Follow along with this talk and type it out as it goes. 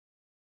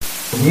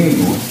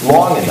you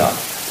long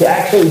enough to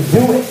actually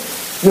do it.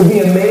 You'll be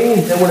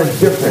amazed at what a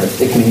difference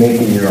it can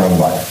make in your own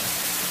life.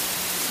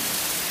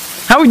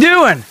 How we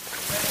doing?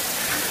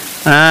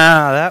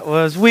 That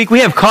was weak.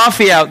 We have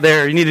coffee out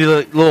there. You need to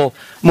be a little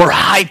more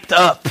hyped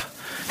up.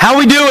 How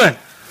we doing?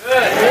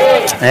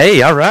 Good.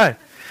 Hey, all right.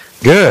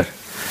 Good.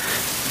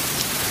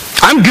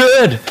 I'm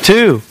good,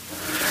 too.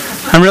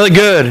 I'm really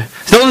good.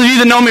 So those of you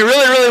that know me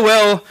really, really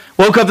well,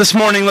 woke up this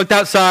morning, looked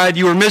outside,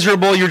 you were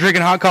miserable, you were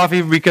drinking hot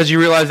coffee because you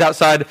realized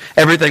outside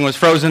everything was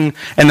frozen,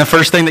 and the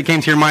first thing that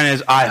came to your mind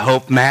is, I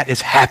hope Matt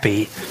is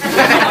happy.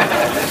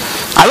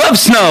 I love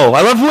snow.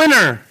 I love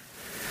winter.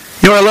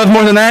 You know what I love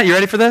more than that? You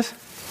ready for this?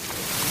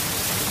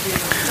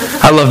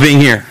 I love being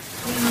here.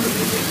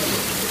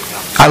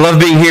 I love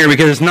being here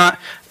because it's not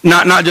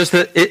just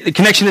that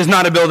Connection is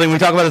not a building. We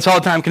talk about this all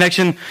the time.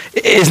 Connection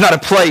is not a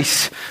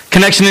place.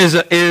 Connection is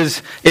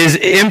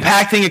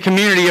impacting a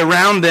community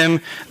around them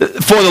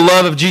for the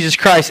love of Jesus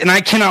Christ. And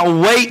I cannot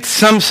wait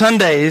some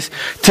Sundays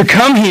to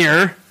come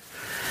here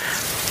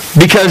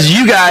because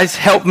you guys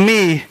help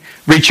me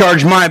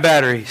recharge my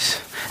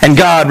batteries. And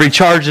God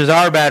recharges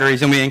our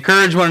batteries, and we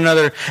encourage one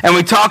another, and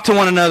we talk to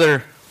one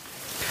another.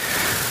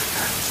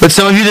 But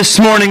some of you this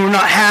morning were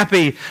not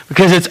happy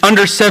because it's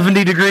under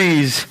 70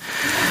 degrees.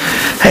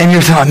 And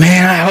you thought,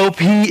 man, I hope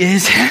he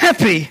is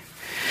happy.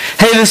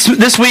 Hey,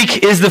 this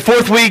week is the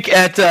fourth week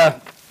at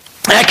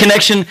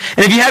Connection.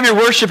 And if you have your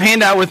worship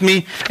handout with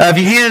me,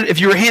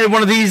 if you were handed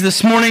one of these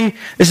this morning,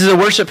 this is a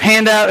worship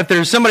handout. If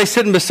there's somebody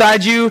sitting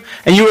beside you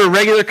and you were a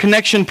regular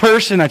Connection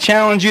person, I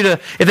challenge you to,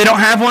 if they don't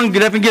have one,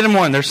 get up and get them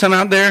one. There's some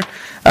out there.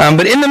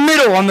 But in the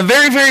middle, on the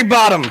very, very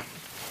bottom,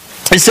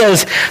 it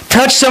says,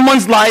 touch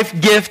someone's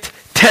life, gift,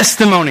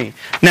 testimony.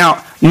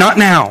 Now, not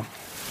now.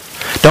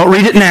 Don't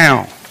read it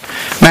now.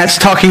 Matt's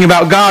talking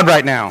about God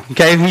right now.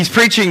 Okay, he's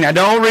preaching now.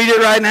 Don't read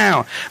it right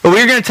now. But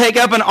we're going to take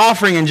up an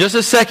offering in just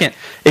a second.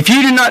 If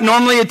you do not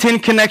normally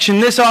attend Connection,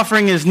 this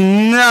offering is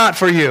not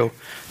for you.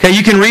 Okay,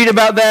 you can read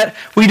about that.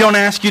 We don't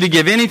ask you to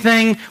give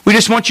anything. We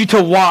just want you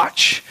to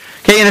watch.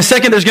 Okay, in a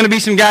second, there's going to be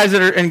some guys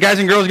and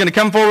girls going to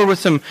come forward with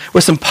some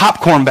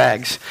popcorn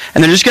bags,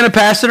 and they're just going to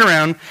pass it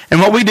around. And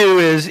what we do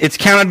is it's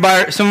counted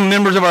by some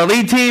members of our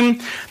lead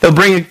team. They'll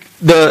bring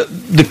the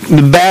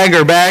bag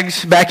or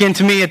bags back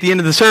into me at the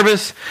end of the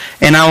service,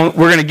 and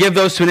we're going to give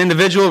those to an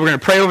individual. We're going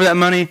to pray over that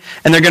money,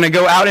 and they're going to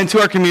go out into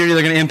our community.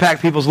 They're going to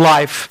impact people's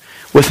life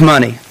with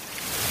money.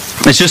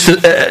 It's just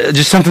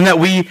something that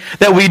we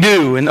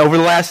do, and over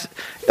the last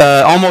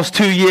almost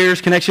 2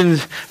 years,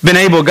 Connection's been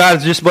able. God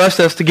has just blessed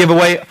us to give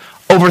away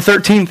over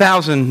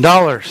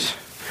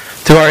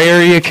 $13,000 to our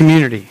area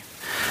community.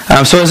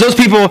 So as those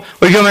people,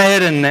 we go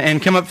ahead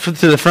and come up to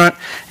the front,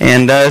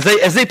 and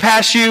as they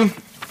pass you,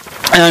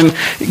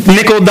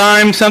 nickel,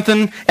 dime,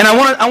 something. And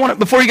I want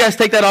before you guys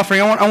take that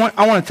offering, I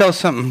want to tell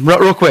something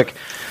real quick.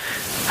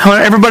 I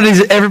want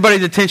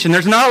everybody's attention.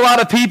 There's not a lot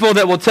of people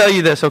that will tell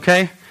you this.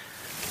 Okay,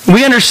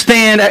 we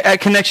understand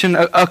at Connection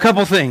a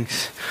couple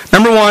things.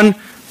 Number one,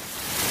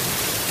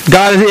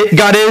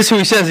 God is who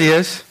He says He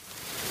is.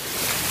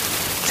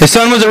 His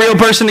Son was a real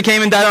person that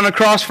came and died on a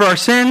cross for our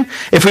sin.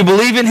 If we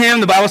believe in Him,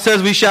 the Bible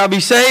says we shall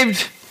be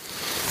saved.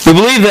 We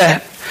believe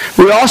that.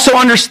 We also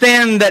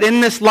understand that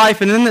in this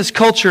life and in this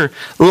culture,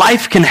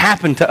 life can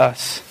happen to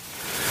us.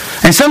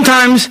 And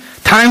sometimes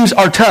times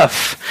are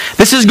tough.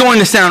 This is going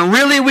to sound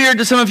really weird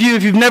to some of you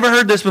if you've never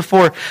heard this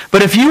before.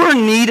 But if you are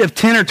in need of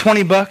 10 or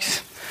 20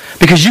 bucks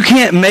because you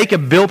can't make a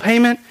bill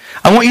payment,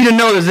 I want you to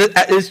know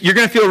that you're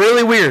going to feel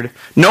really weird.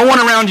 No one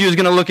around you is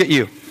going to look at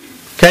you.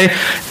 Okay?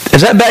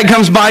 As that bag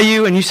comes by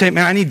you and you say,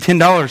 man, I need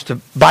 $10 to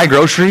buy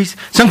groceries,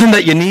 something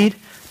that you need,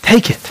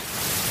 take it.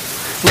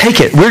 Take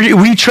it.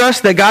 We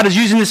trust that God is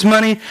using this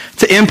money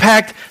to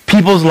impact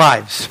people's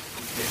lives.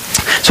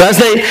 So as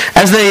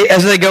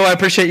they go, I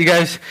appreciate you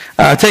guys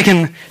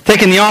taking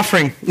the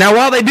offering. Now,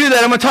 while they do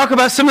that, I'm going to talk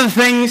about some of the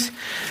things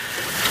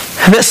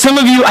that some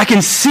of you I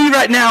can see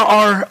right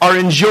now are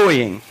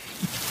enjoying.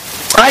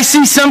 I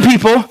see some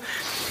people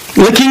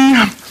licking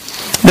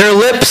their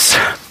lips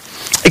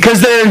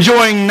because they're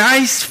enjoying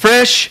nice,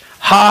 fresh,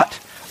 hot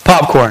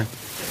popcorn.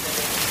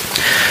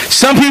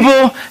 Some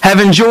people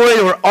have enjoyed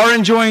or are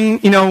enjoying,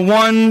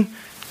 one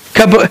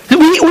cup of...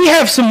 We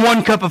have some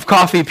 1 cup of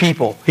coffee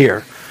people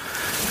here.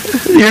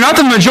 You're not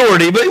the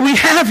majority, but we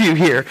have you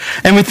here.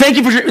 And we thank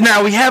you for...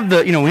 Now, we have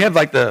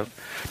like the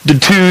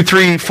 2,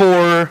 3,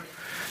 4...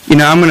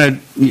 I'm going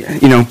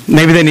to,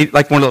 maybe they need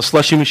like one of those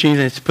slushy machines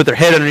and just put their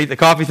head underneath the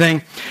coffee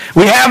thing.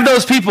 We have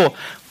those people.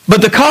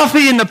 But the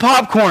coffee and the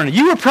popcorn,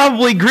 you were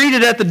probably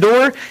greeted at the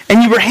door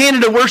and you were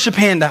handed a worship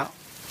handout.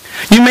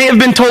 You may have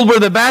been told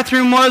where the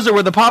bathroom was or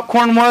where the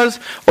popcorn was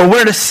or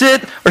where to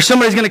sit, or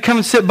somebody's going to come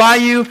and sit by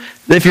you.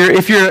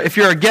 If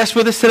you're a guest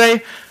with us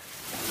today,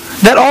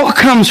 that all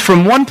comes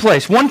from one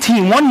place, one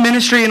team, one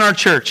ministry in our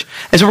church.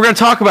 And so we're going to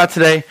talk about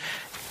today,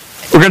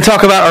 we're going to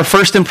talk about our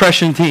First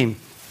Impression team.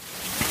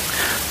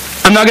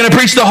 I'm not going to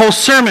preach the whole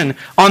sermon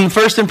on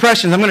first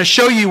impressions. I'm going to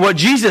show you what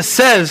Jesus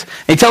says.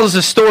 He tells us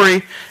a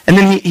story, and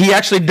then he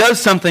actually does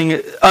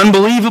something,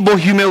 unbelievable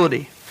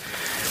humility,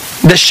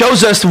 that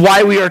shows us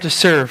why we are to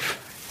serve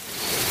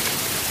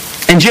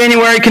In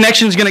January,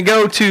 Connection is going to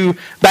go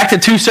back to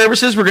 2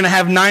 services. We're going to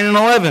have 9 and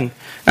 11.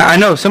 Now, I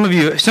know some of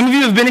you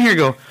have been here and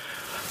go,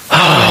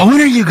 oh,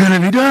 when are you going to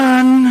be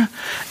done?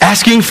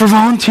 Asking for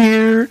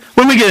volunteer.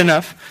 When we get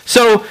enough.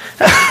 So,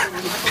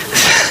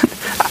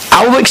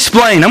 I will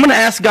explain. I'm going to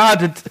ask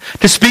God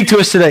to speak to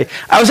us today.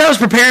 As I was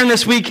preparing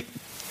this week,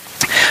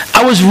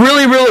 I was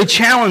really, really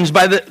challenged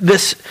by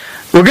this.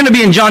 We're going to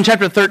be in John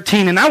chapter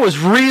 13, and I was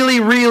really,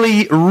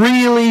 really,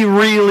 really,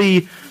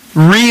 really,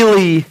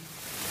 really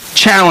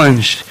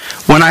challenged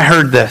when I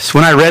heard this,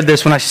 when I read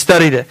this, when I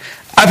studied it.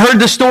 I've heard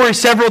this story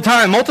several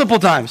times, multiple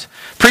times,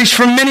 preached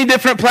from many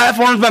different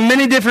platforms by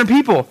many different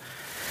people.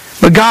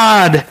 But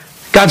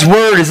God's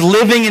word is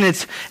living and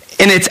it's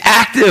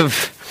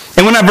active.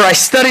 And whenever I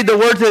studied the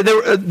word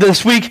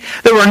this week,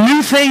 there were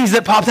new things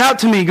that popped out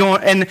to me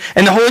going, and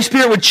the Holy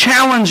Spirit would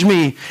challenge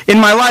me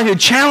in my life. He would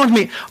challenge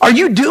me. Are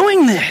you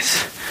doing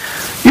this?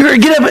 You're going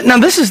to get up. Now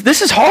this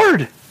is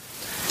hard.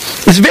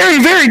 It's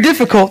very, very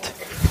difficult.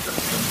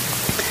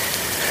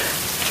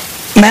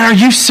 Man, are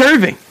you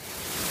serving?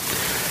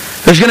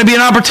 There's going to be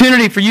an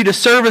opportunity for you to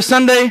serve a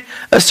Sunday,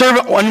 serve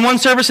in one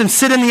service and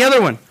sit in the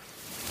other one.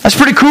 That's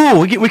pretty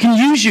cool. We can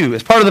use you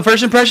as part of the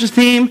First Impressions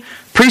team,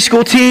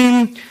 preschool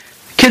team,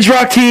 Kids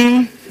Rock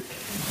team.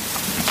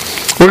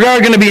 We're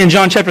going to be in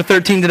John chapter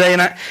 13 today,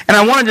 and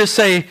I want to just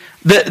say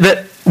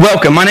that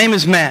welcome. My name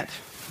is Matt,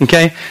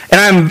 okay?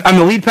 And I'm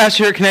the lead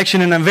pastor here at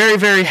Connection, and I'm very,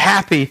 very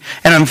happy,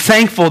 and I'm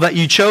thankful that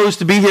you chose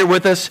to be here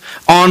with us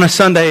on a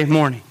Sunday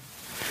morning.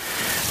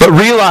 But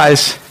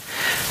realize,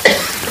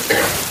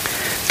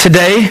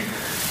 today,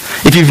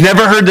 if you've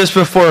never heard this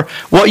before,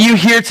 what you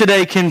hear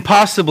today can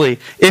possibly,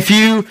 if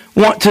you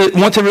want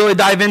to really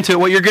dive into it,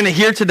 what you're going to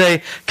hear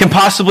today can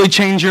possibly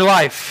change your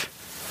life.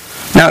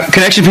 Now,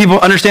 Connection people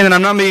understand that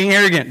I'm not being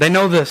arrogant. They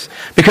know this.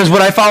 Because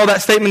what I follow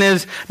that statement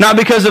is not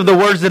because of the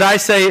words that I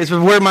say, it's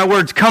where my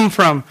words come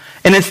from.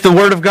 And it's the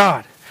Word of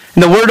God.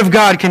 And the Word of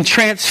God can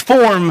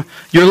transform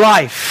your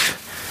life.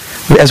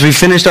 As we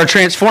finished our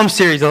Transform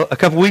series a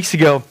couple weeks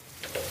ago.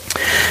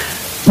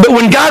 But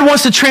when God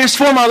wants to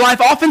transform our life,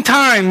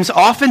 oftentimes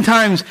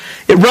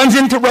it runs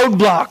into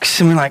roadblocks.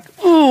 And we're like,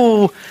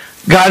 ooh,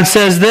 God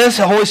says this,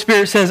 the Holy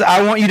Spirit says,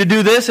 I want you to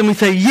do this. And we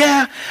say,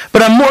 yeah,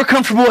 but I'm more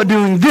comfortable at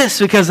doing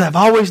this because I've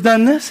always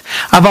done this.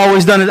 I've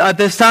always done it at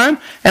this time.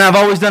 And I've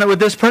always done it with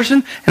this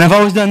person. And I've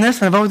always done this.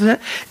 And I've always done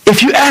that.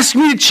 If you ask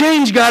me to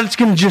change, God, it's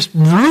going to just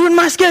ruin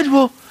my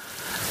schedule.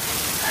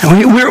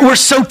 And we're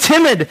so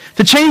timid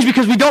to change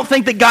because we don't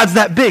think that God's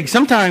that big.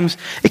 Sometimes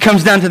it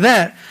comes down to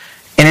that.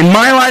 And in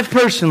my life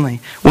personally,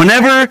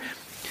 whenever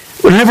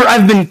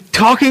I've been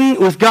talking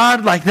with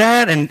God like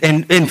that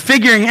and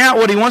figuring out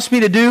what He wants me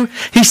to do,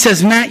 He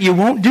says, Matt, you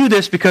won't do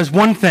this because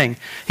one thing.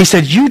 He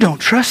said, you don't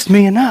trust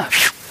me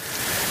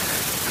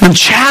enough. I'm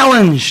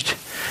challenged.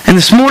 And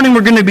this morning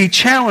we're going to be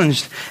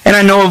challenged. And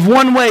I know of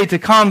one way to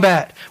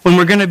combat when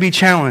we're going to be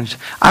challenged.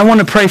 I want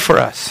to pray for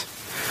us.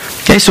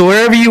 Okay, so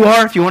wherever you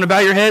are, if you want to bow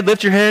your head,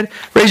 lift your head,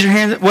 raise your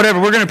hand, whatever,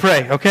 we're going to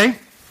pray, okay?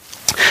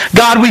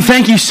 God, we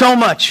thank you so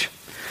much.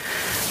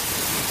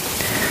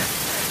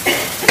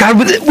 God,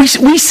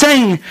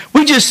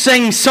 we just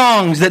sang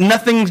songs that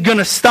nothing's going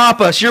to stop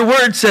us. Your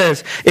word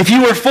says, if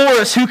you are for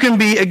us, who can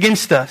be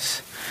against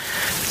us?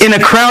 In a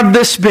crowd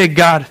this big,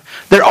 God,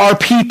 there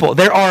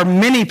are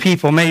many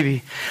people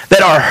maybe,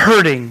 that are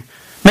hurting.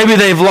 Maybe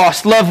they've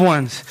lost loved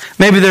ones.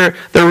 Maybe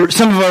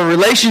some of our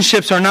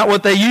relationships are not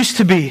what they used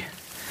to be.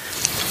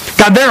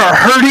 God, there are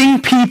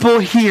hurting people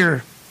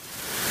here.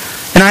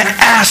 And I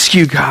ask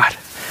you, God,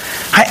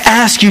 I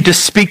ask you to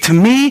speak to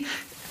me,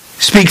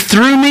 speak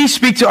through me,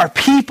 speak to our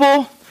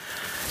people.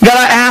 God,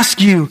 I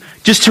ask you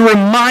just to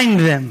remind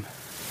them.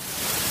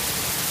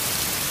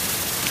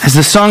 As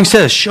the song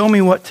says, show me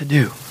what to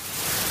do.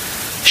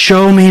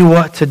 Show me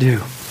what to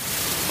do.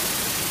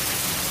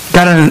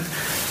 God,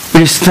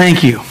 we just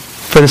thank you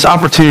for this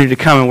opportunity to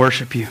come and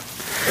worship you.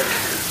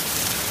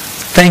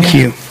 Thank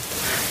you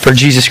for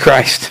Jesus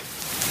Christ.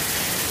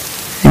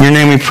 In your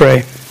name we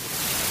pray.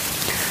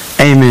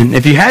 Amen.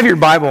 If you have your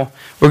Bible,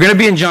 we're going to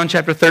be in John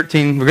chapter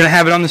 13. We're going to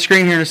have it on the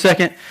screen here in a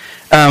second.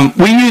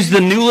 We use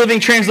the New Living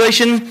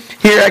Translation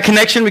here at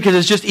Connection because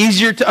it's just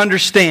easier to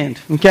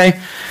understand. Okay?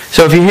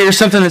 So if you hear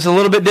something that's a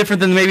little bit different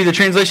than maybe the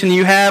translation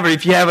you have, or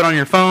if you have it on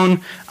your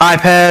phone,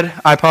 iPad,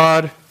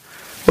 iPod,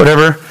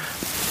 whatever,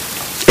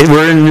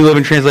 we're in the New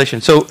Living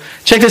Translation. So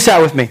check this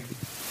out with me.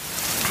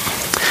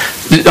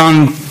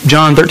 On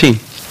John 13.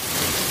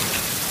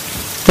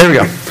 There we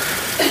go.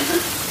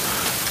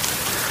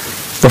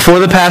 Before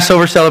the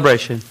Passover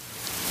celebration.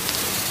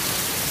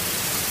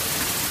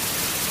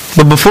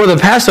 But before the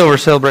Passover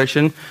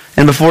celebration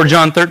and before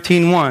John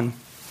 13:1,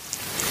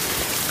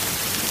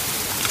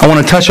 I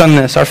want to touch on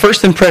this. Our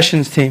First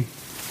Impressions team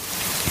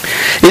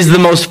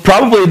is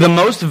probably the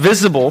most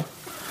visible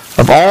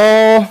of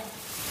all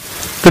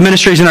the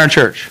ministries in our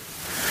church.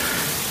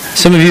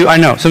 Some of you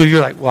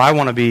are like, well, I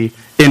want to be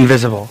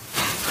invisible.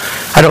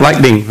 I don't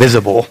like being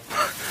visible.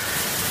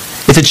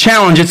 It's a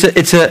challenge.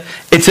 It's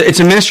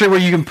a ministry where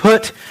you can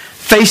put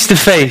face to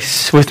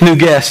face with new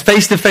guests,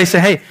 face to face. Say,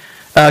 hey,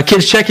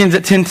 kids check-ins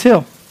at 10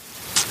 till.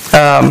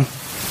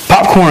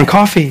 popcorn,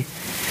 coffee.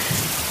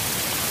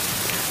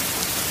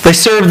 They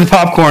serve the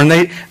popcorn.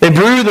 They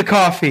brew the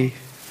coffee.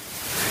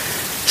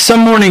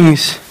 Some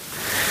mornings,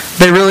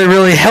 they really,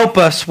 really help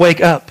us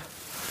wake up,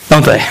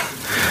 don't they?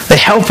 They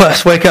help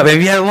us wake up.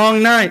 Have you had a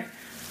long night?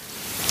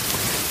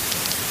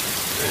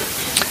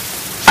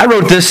 I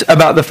wrote this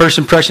about the First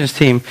Impressions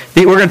team.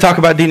 We're going to talk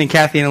about Dean and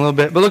Kathy in a little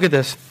bit, but look at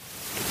this.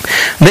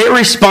 They are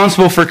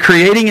responsible for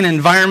creating an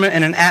environment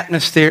and an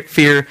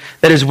atmosphere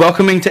that is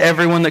welcoming to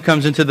everyone that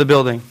comes into the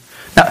building.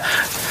 Now,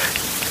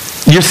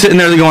 you're sitting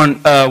there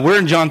going, we're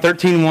in John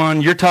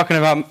 13:1. You're talking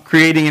about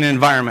creating an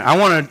environment. I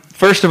want to,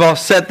 first of all,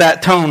 set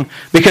that tone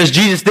because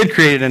Jesus did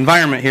create an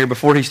environment here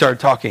before he started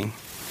talking.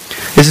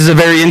 This is a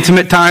very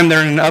intimate time.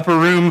 They're in an upper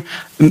room.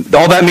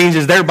 All that means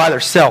is they're by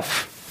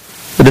themselves.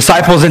 The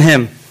disciples and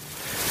him.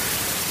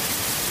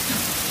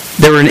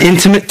 They were an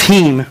intimate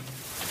team.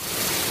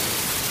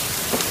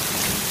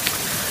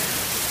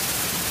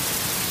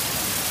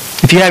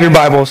 If you have your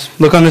Bibles,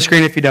 look on the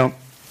screen if you don't.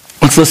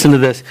 Let's listen to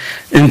this.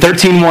 In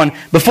 13:1,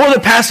 before the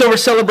Passover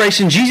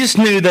celebration, Jesus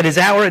knew that his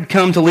hour had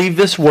come to leave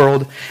this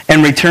world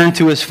and return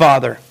to his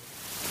Father.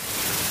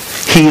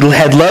 He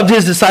had loved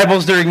his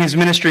disciples during his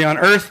ministry on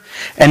earth,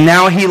 and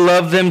now he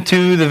loved them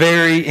to the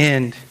very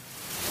end.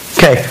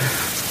 Okay.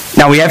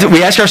 Now we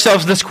ask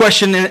ourselves this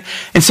question,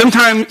 and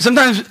sometimes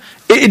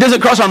it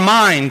doesn't cross our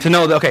mind to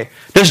know that, okay,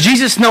 does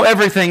Jesus know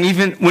everything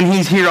even when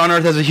he's here on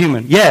earth as a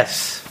human?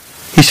 Yes.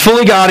 He's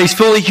fully God, he's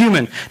fully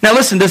human. Now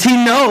listen, does he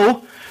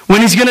know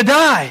when he's going to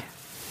die?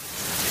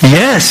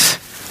 Yes.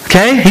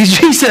 Okay? He's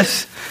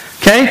Jesus.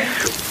 Okay?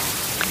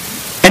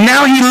 And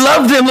now he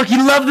loved them. Look, he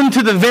loved them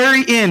to the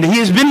very end. He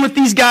has been with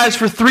these guys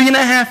for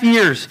 3.5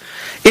 years.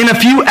 In a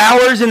few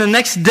hours, in the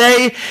next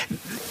day,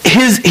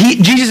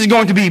 Jesus is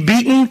going to be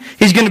beaten.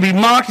 He's going to be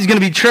mocked. He's going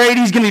to be betrayed.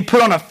 He's going to be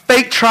put on a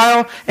fake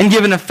trial and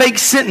given a fake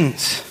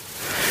sentence.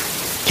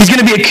 He's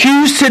going to be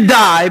accused to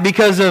die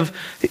because of,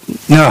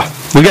 no,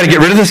 we got to get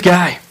rid of this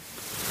guy.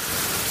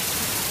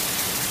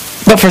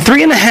 But for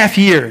 3.5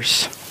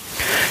 years,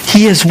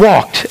 he has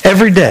walked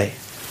every day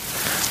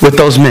with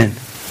those men.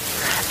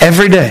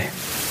 Every day.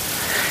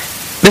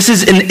 This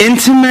is an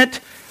intimate,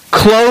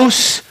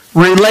 close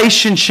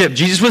relationship.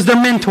 Jesus was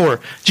their mentor.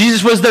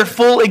 Jesus was their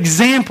full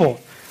example.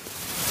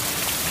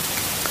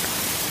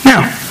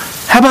 Now,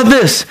 how about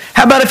this?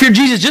 How about if you're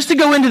Jesus? Just to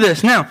go into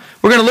this. Now,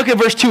 we're going to look at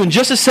verse 2 in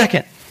just a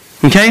second.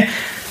 Okay?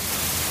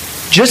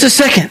 Just a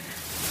second.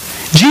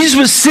 Jesus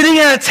was sitting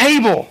at a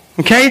table,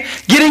 okay,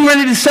 getting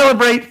ready to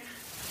celebrate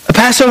a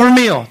Passover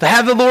meal, to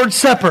have the Lord's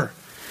Supper.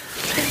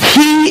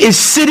 He is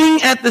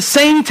sitting at the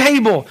same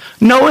table,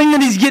 knowing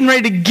that he's getting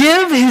ready to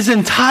give his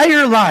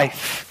entire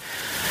life.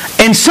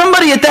 And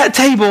somebody at that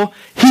table,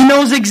 he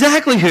knows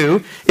exactly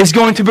who is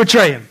going to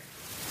betray him.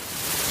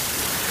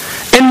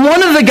 And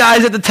one of the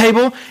guys at the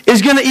table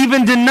is going to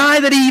even deny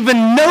that he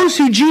even knows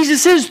who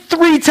Jesus is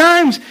 3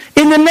 times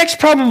in the next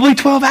probably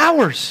 12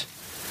 hours.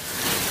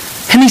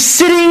 And he's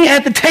sitting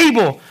at the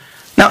table.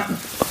 Now,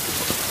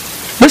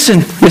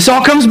 listen, this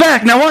all comes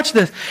back. Now watch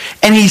this.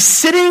 And he's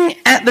sitting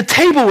at the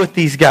table with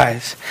these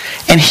guys.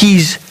 And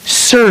he's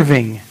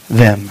serving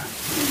them.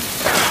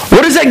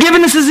 What is that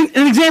giving us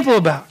an example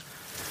about?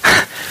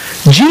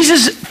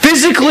 Jesus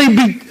physically,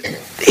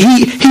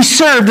 he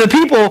served the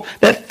people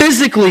that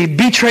physically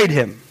betrayed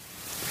him.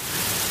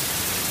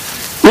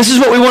 This is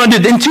what we want to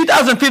do. In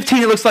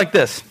 2015, it looks like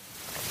this.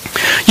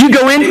 You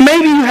go in,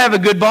 maybe you have a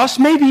good boss,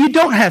 maybe you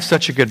don't have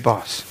such a good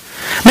boss.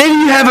 Maybe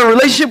you have a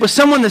relationship with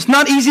someone that's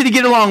not easy to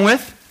get along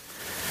with,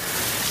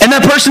 and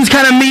that person's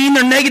kind of mean,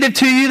 they're negative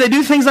to you, they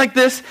do things like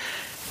this.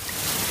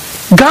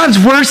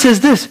 God's word says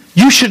this,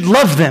 you should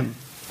love them.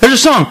 There's a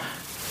song,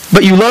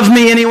 but you love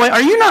me anyway.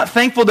 Are you not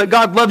thankful that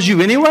God loves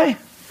you anyway?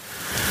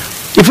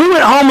 If we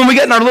went home and we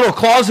got in our little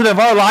closet of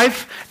our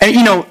life,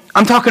 and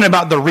I'm talking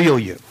about the real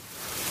you.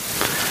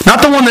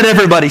 Not the one that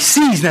everybody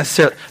sees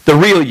necessarily, the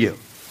real you.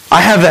 I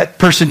have that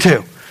person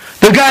too.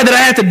 The guy that I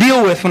have to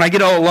deal with when I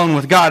get all alone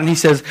with God and he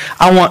says,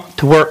 I want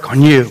to work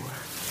on you.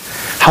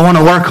 I want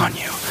to work on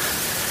you.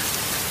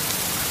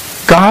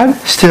 God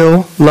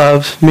still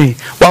loves me.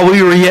 While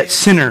we were yet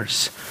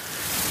sinners,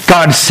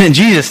 God sent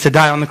Jesus to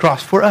die on the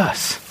cross for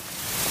us.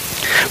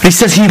 But he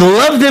says he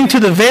loved them to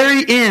the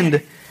very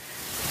end.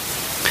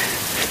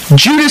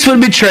 Judas would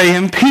betray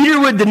him, Peter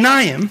would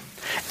deny him,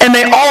 and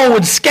they all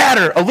would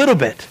scatter a little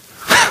bit.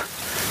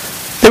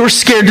 They were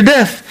scared to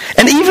death.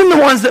 And even the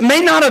ones that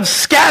may not have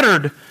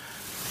scattered,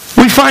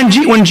 we find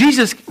when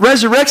Jesus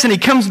resurrects and he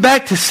comes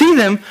back to see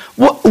them,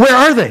 where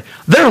are they?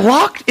 They're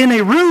locked in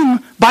a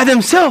room by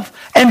themselves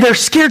and they're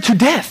scared to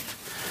death.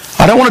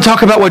 I don't want to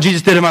talk about what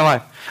Jesus did in my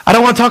life. I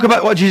don't want to talk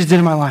about what Jesus did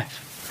in my life.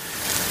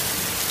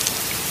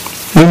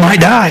 We might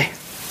die.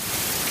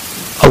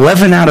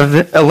 11 out of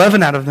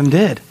them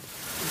did.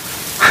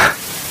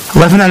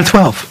 11 out of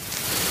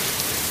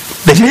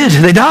 12. They did.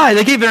 They died.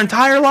 They gave their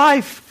entire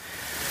life.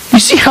 You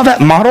see how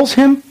that models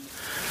him?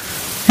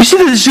 You see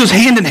that this goes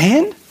hand in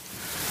hand?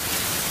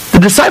 The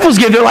disciples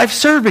gave their life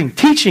serving,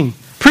 teaching,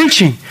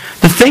 preaching.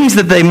 The things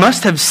that they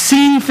must have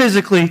seen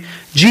physically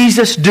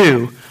Jesus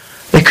do,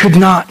 they could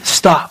not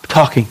stop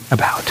talking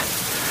about.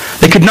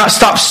 They could not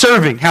stop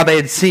serving how they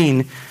had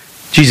seen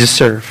Jesus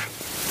serve.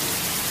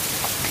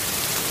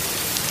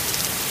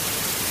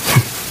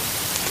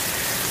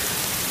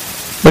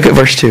 Look at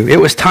verse 2. It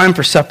was time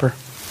for supper.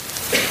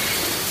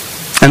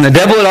 And the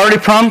devil had already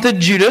prompted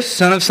Judas,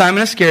 son of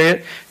Simon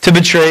Iscariot, to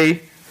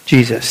betray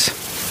Jesus.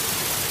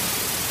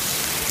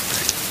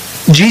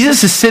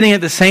 Jesus is sitting at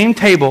the same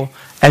table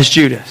as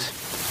Judas.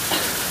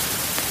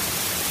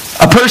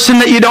 A person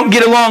that you don't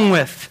get along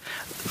with.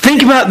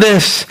 Think about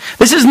this.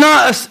 This is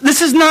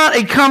not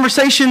a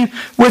conversation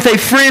with a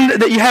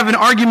friend that you have an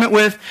argument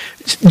with.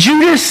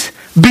 Judas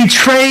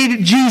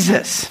betrayed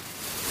Jesus.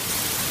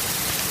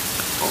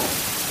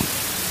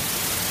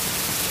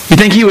 You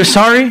think he was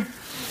sorry?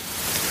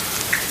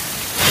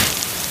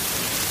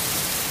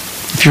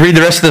 If you read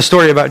the rest of the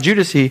story about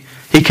Judas, he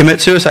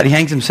commits suicide. He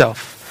hangs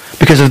himself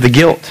because of the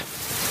guilt.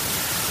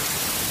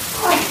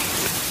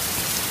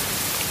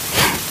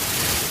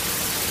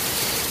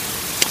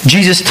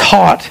 Jesus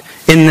taught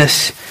in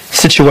this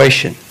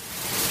situation.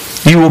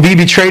 You will be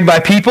betrayed by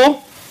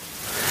people.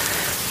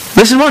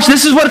 Listen, watch.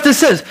 This is what this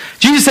says.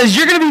 Jesus says,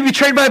 you're going to be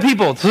betrayed by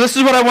people. So this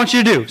is what I want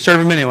you to do. Serve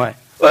them anyway.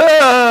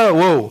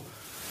 Whoa.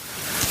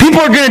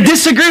 People are going to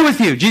disagree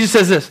with you. Jesus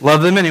says this.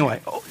 Love them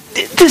anyway. Oh,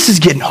 this is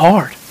getting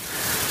hard.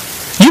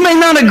 You may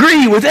not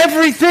agree with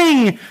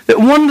everything that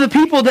one of the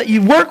people that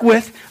you work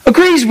with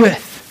agrees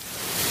with.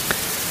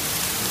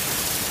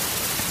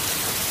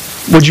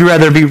 Would you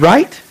rather be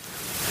right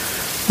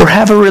or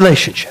have a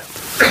relationship?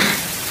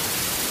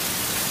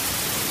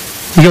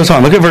 He goes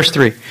on. Look at verse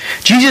 3.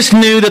 Jesus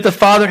knew that the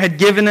Father had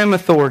given him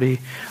authority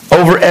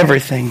over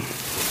everything,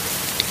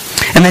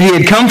 and that he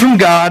had come from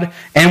God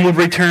and would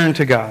return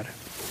to God.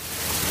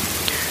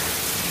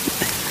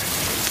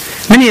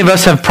 Many of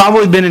us have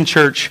probably been in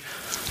church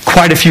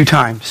quite a few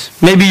times.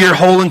 Maybe your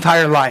whole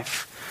entire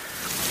life.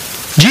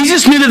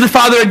 Jesus knew that the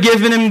Father had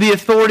given him the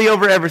authority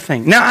over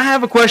everything. Now, I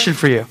have a question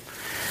for you.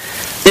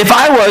 If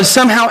I was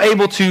somehow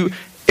able to,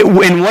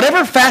 in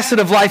whatever facet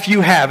of life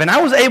you have, and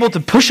I was able to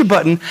push a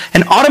button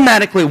and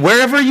automatically,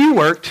 wherever you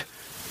worked,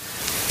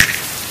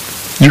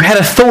 you had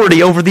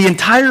authority over the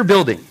entire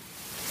building.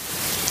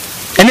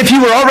 And if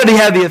you already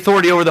had the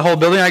authority over the whole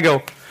building, I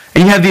go,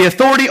 and you have the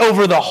authority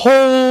over the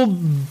whole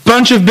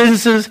bunch of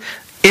businesses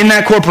in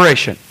that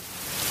corporation.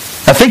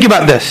 Now think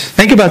about this.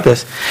 Think about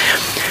this.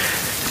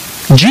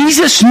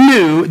 Jesus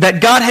knew that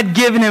God had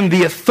given him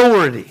the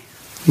authority.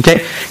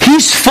 Okay?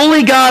 He's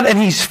fully God and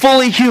he's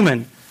fully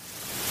human.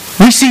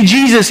 We see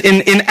Jesus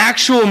in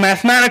actual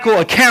mathematical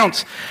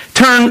accounts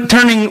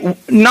turning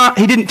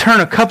he didn't turn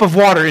a cup of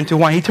water into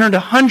wine. He turned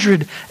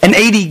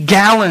 180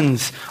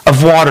 gallons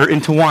of water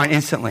into wine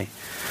instantly.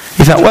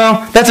 He thought,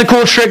 well, that's a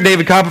cool trick,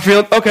 David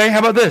Copperfield. Okay, how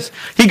about this?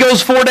 He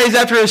goes 4 days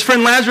after his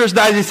friend Lazarus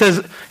dies.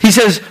 He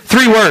says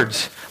 3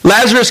 words.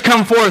 Lazarus,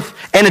 come forth,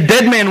 and a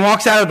dead man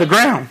walks out of the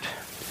ground.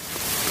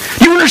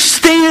 Do you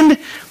understand?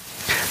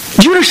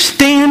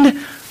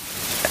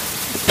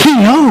 He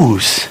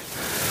knows.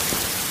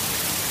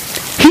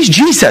 He's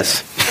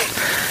Jesus.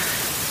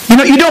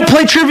 You don't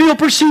play Trivial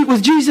Pursuit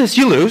with Jesus,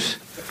 you lose.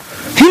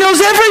 He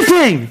knows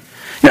everything.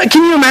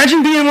 Can you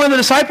imagine being one of the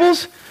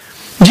disciples?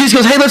 Jesus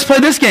goes, hey, let's play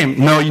this game.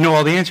 No, you know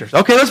all the answers.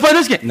 Okay, let's play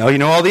this game. No, you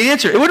know all the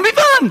answers. It wouldn't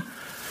be fun.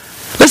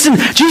 Listen,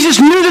 Jesus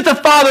knew that the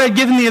Father had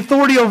given the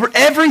authority over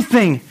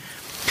everything.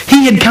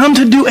 He had come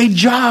to do a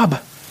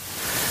job.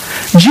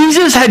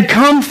 Jesus had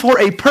come for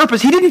a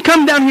purpose. He didn't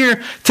come down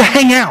here to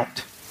hang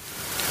out.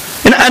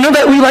 And I know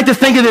that we like to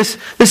think of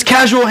this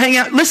casual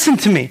hangout. Listen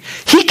to me.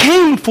 He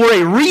came for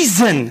a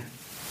reason.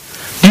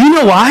 Do you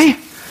know why?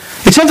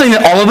 It's something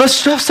that all of us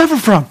suffer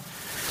from.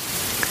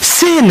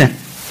 Sin.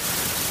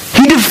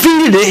 He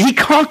defeated it. He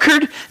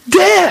conquered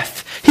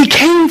death. He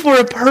came for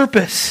a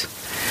purpose.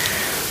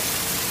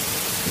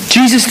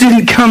 Jesus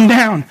didn't come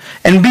down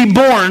and be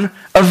born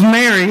of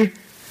Mary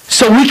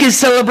so we could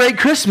celebrate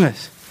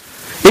Christmas.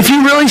 If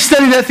you really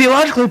study that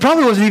theologically, it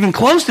probably wasn't even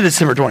close to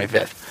December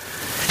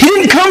 25th. He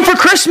didn't come for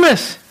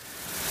Christmas.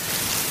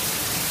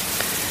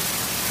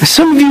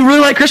 Some of you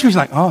really like Christmas.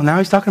 You're like, oh, now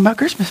he's talking about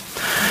Christmas.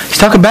 He's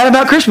talking bad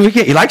about Christmas.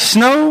 He likes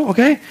snow,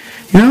 okay?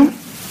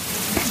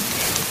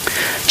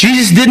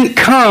 Jesus didn't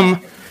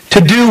come to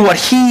do what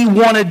he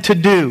wanted to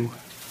do.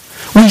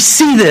 We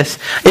see this.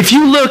 If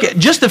you look at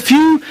just a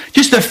few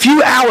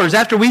hours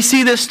after we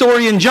see this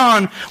story in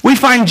John, we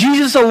find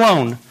Jesus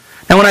alone.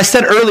 Now, when I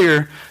said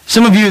earlier,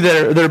 some of you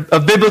that are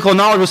of biblical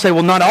knowledge will say,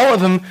 well, not all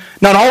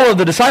of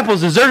the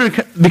disciples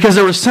deserted because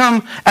there were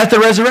some at the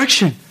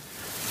resurrection.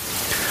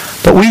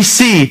 But we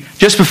see,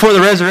 just before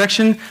the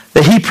resurrection,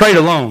 that he prayed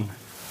alone.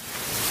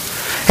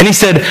 And he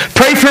said,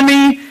 pray for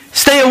me,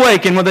 stay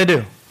awake. And what did they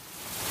do?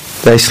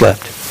 They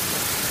slept.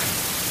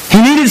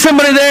 He needed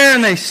somebody there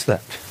and they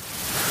slept.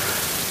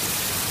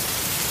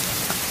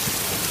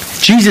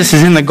 Jesus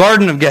is in the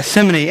Garden of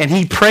Gethsemane and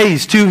he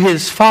prays to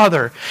his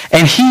Father.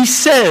 And he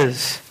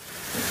says,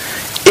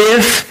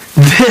 if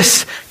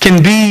this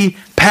can be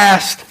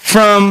passed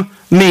from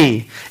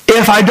me,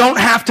 if I don't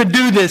have to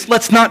do this,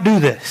 let's not do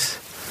this.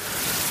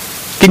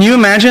 Can you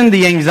imagine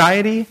the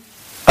anxiety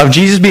of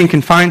Jesus being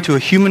confined to a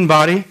human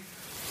body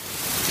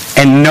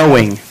and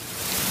knowing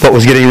what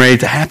was getting ready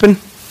to happen.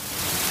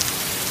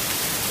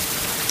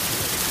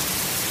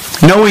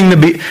 Knowing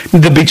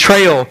the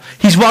betrayal.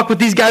 He's walked with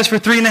these guys for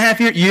 3.5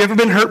 years. You ever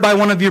been hurt by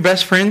one of your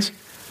best friends?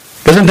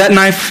 Isn't that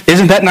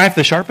knife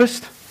the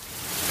sharpest?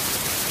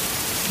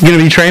 You going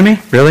to betray me?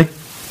 Really?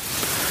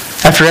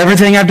 After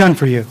everything I've done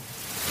for you.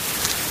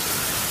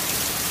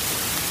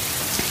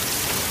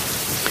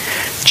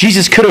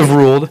 Jesus could have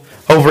ruled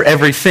over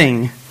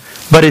everything,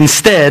 but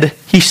instead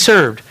he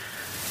served.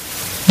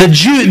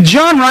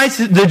 John writes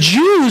that the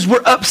Jews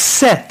were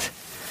upset.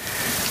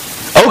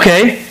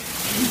 Okay,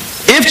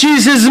 if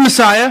Jesus is the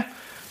Messiah,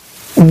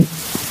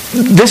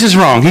 this is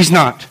wrong. He's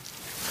not.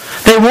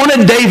 They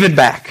wanted David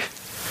back.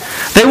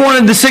 They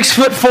wanted the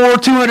 6'4",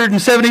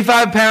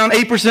 275-pound,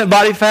 8%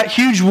 body fat,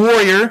 huge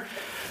warrior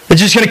that's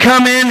just going to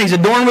come in, he's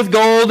adorned with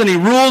gold, and he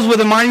rules with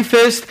a mighty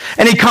fist,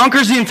 and he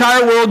conquers the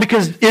entire world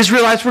because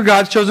Israelites were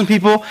God's chosen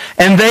people,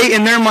 and they,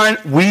 in their mind,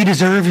 we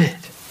deserve it.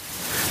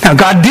 Now,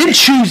 God did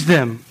choose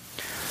them.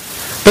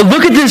 But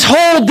look at this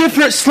whole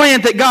different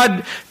slant that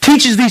God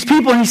teaches these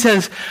people, and he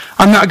says,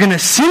 I'm not going to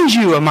send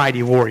you a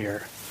mighty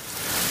warrior.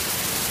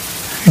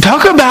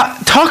 Talk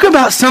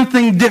about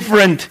something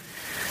different.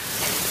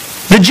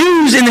 The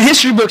Jews in the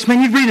history books,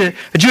 man, you'd read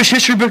a Jewish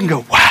history book and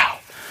go, wow,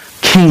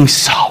 King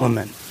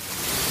Solomon.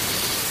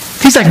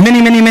 He's like many.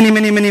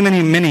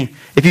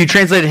 If you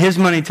translated his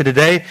money to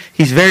today,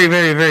 he's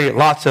very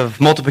lots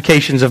of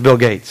multiplications of Bill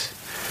Gates.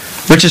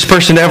 Richest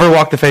person to ever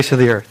walk the face of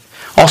the earth.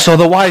 Also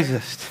the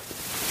wisest.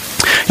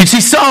 You'd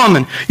see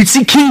Solomon. You'd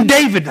see King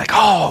David. Like,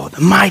 oh, the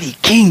mighty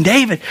King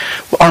David.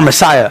 Our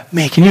Messiah.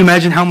 Man, can you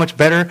imagine how much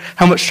better,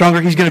 how much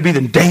stronger he's going to be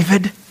than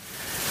David?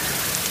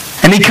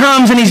 And he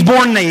comes and he's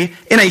born in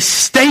a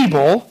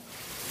stable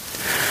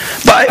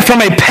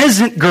from a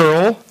peasant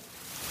girl.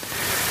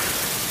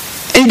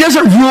 And he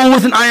doesn't rule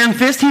with an iron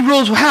fist. He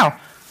rules how?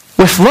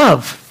 With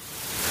love.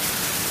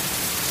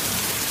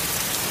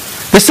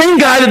 The same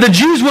guy that the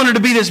Jews wanted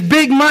to be this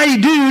big, mighty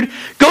dude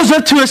goes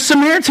up to a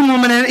Samaritan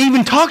woman and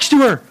even talks to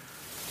her.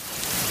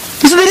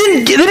 So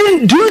they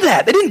didn't do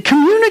that. They didn't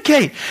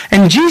communicate.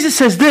 And Jesus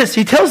says this.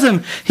 He tells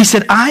them, he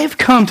said, I've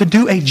come to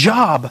do a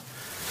job.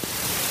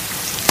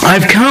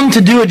 I've come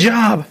to do a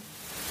job.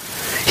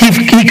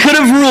 He could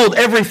have ruled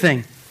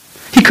everything.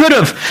 He could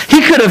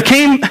have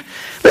came.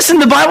 Listen,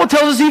 the Bible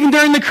tells us even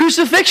during the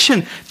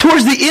crucifixion,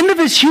 towards the end of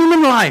his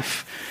human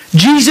life,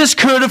 Jesus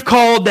could have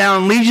called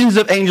down legions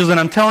of angels, and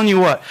I'm telling you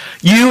what,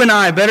 you and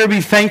I better be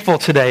thankful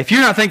today. If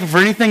you're not thankful for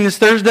anything this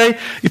Thursday,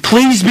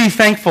 please be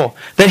thankful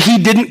that he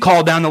didn't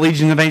call down the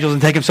legions of angels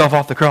and take himself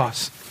off the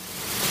cross.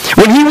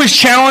 When he was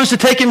challenged to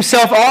take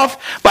himself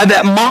off by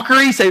that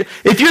mockery, say,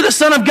 if you're the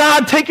Son of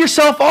God, take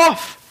yourself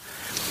off.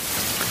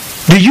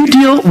 Do you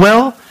deal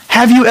well?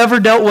 Have you ever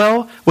dealt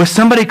well with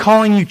somebody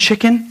calling you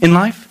chicken in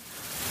life?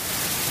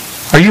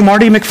 Are you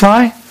Marty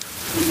McFly?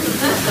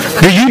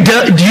 Do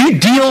you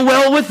deal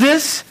well with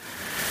this?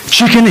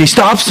 Chicken, he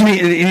stops me.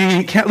 And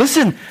he can't.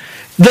 Listen,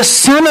 the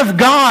Son of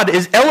God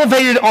is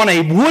elevated on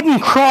a wooden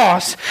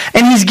cross,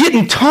 and he's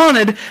getting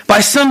taunted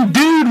by some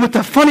dude with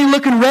a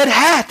funny-looking red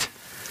hat.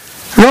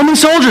 Roman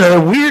soldier, a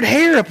weird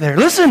hair up there.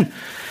 Listen,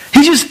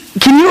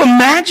 can you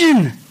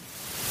imagine?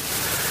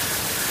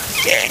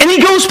 And he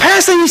goes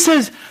past and he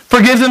says,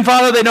 forgive them,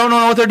 Father, they don't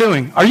know what they're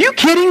doing. Are you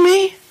kidding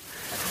me?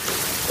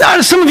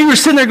 Now, some of you are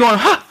sitting there going,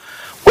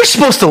 we're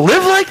supposed to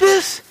live like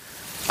this?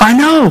 I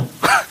know.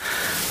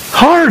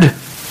 Hard.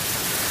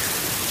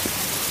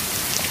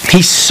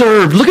 He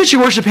served. Look at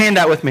your worship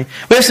handout with me.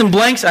 We have some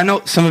blanks. I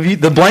know some of you,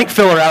 the blank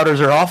filler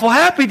outers are awful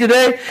happy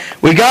today.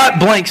 We got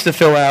blanks to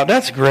fill out.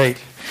 That's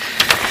great.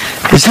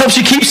 This helps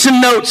you keep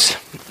some notes.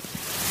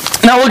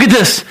 Now look at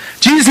this.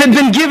 Jesus had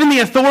been given the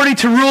authority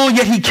to rule,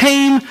 yet he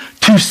came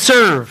to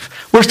serve.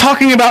 We're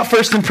talking about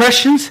first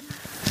impressions.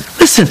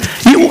 Listen,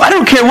 I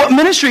don't care what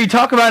ministry you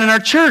talk about in our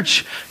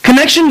church.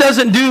 Connection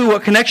doesn't do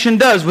what Connection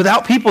does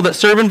without people that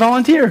serve and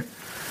volunteer.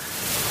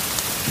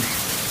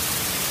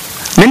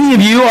 Many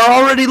of you are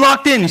already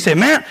locked in. You say,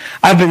 man,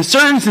 I've been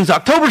serving since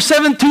October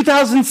 7th,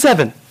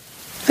 2007.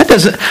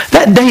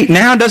 That date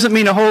now doesn't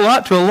mean a whole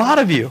lot to a lot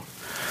of you.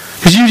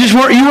 Because you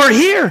weren't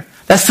here.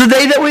 That's the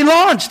day that we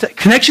launched. That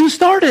Connection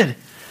started.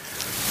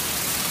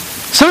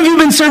 Some of you have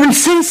been serving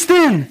since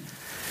then.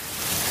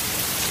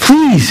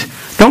 Please,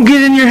 don't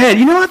get in your head.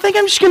 I think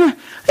I'm just gonna,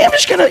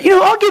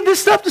 I'll give this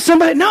stuff to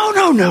somebody. No.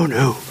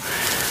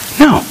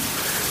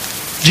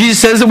 Jesus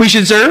says that we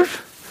should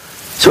serve,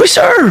 so we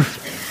serve.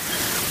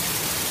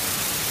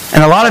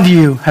 And a lot of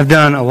you have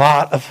done a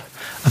lot of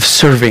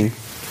serving.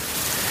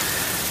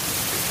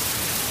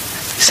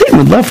 Satan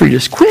would love for you to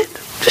just quit.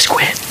 Just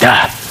quit.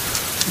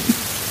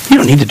 You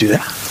don't need to do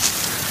that.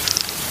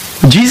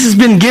 Jesus has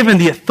been given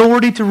the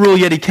authority to rule,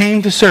 yet he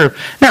came to serve.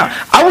 Now,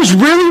 I was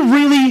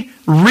really,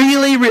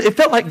 it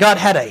felt like God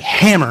had a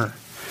hammer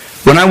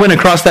when I went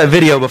across that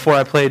video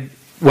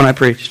when I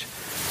preached.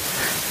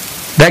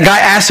 That guy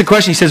asked the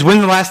question, he says,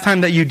 when's the last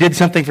time that you did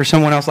something for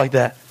someone else like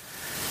that?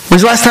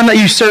 When's the last time that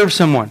you served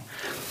someone?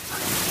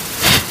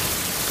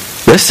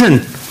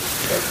 Listen,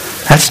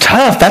 That's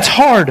tough. That's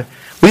hard.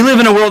 We live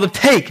in a world of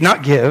take,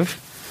 not give.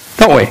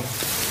 Don't we?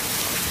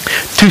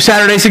 2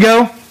 Saturdays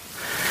ago,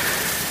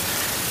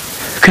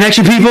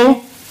 Connection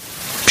people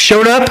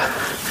showed up,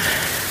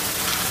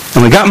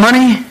 and we got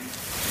money,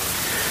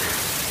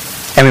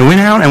 and we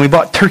went out and we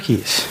bought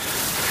turkeys.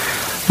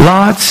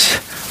 Lots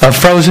of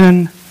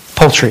frozen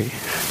poultry.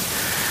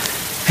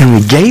 And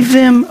we gave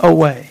them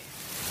away.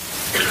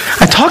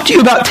 I talked to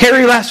you about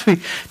Terry last week.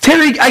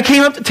 Terry, I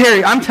came up to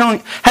Terry. I'm telling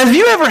you, have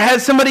you ever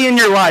had somebody in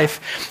your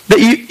life that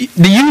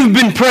you've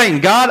been praying,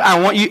 God, I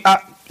want you,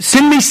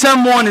 send me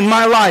someone in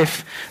my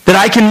life that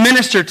I can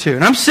minister to.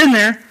 And I'm sitting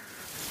there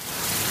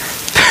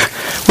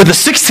with a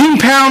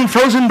 16-pound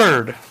frozen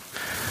bird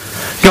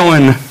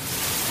going,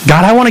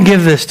 God, I want to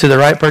give this to the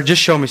right person.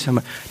 Just show me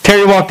somebody.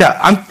 Terry walked out.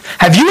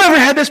 Have you ever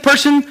had this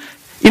person?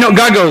 You know,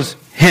 God goes,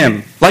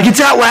 him. Like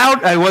it's out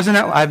loud. I wasn't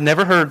out loud. I've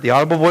never heard the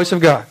audible voice of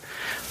God.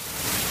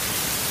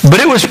 But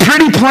it was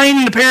pretty plain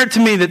and apparent to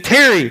me that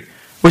Terry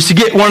was to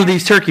get one of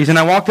these turkeys. And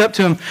I walked up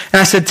to him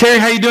and I said, Terry,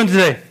 how you doing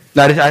today?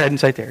 No, I didn't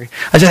say Terry.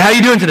 I said, how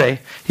you doing today?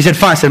 He said,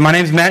 fine. I said, my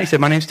name's Matt. He said,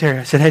 my name's Terry.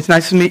 I said, hey, it's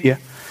nice to meet you.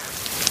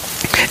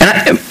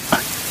 And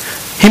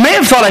he may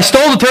have thought I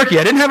stole the turkey.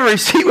 I didn't have a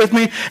receipt with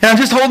me, and I'm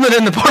just holding it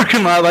in the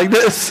parking lot like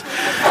this.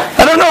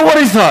 I don't know what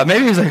he thought.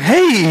 Maybe he was like,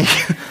 hey.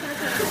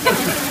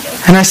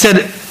 And I said,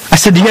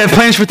 do you have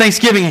plans for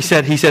Thanksgiving? He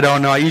said, oh,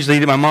 no, I usually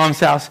eat at my mom's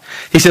house.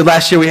 He said,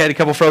 last year we had a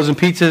couple frozen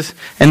pizzas,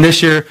 and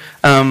this year,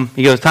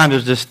 he goes, times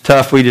are just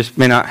tough. We just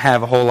may not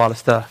have a whole lot of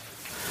stuff.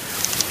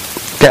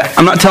 Yeah,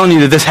 I'm not telling you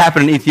that this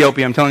happened in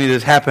Ethiopia. I'm telling you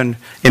this happened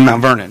in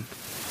Mount Vernon.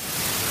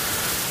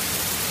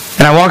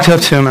 And I walked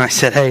up to him, and I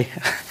said, hey,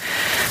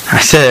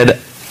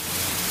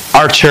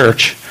 our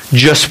church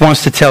just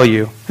wants to tell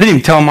you. I didn't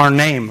even tell him our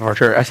name of our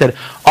church. I said,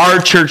 our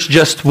church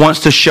just wants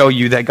to show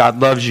you that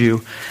God loves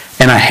you.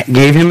 And I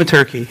gave him a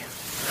turkey.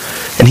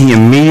 And he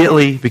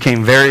immediately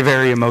became very,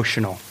 very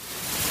emotional.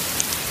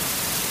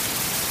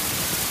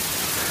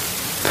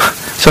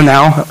 So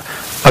now,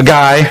 a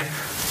guy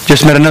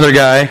just met another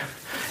guy.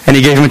 And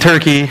he gave him a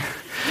turkey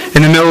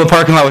in the middle of the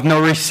parking lot with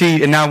no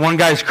receipt. And now one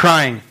guy's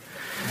crying.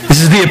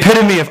 This is the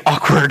epitome of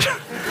awkward.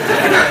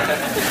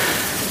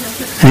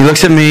 And he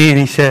looks at me and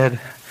he said,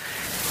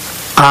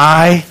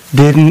 I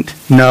didn't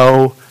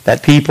know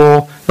that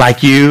people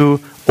like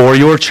you or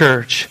your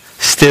church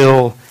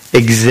still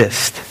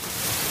exist.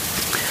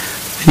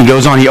 And he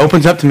goes on, he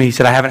opens up to me, he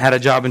said, I haven't had a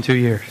job in 2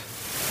 years.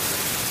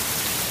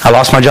 I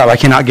lost my job, I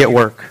cannot get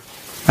work.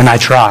 And I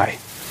try.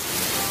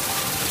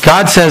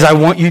 God says, I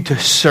want you to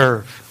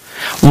serve.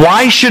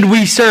 Why should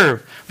we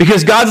serve?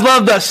 Because God's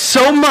loved us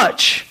so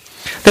much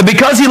that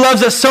because He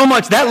loves us so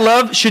much, that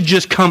love should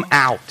just come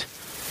out.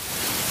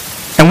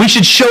 And we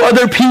should show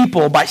other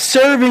people by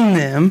serving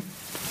them.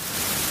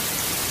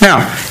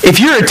 Now, if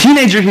you're a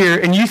teenager here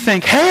and you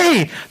think,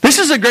 hey, this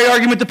is a great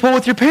argument to pull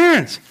with your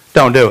parents,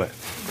 don't do it.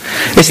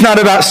 It's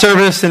not about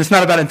service and it's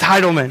not about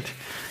entitlement.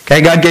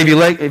 Okay, God gave you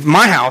legs.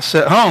 My house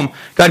at home,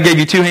 God gave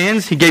you 2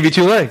 hands, He gave you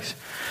 2 legs.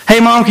 Hey,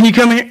 Mom, can you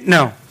come here?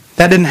 No,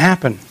 that didn't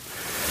happen.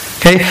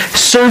 Okay,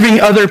 serving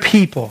other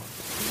people.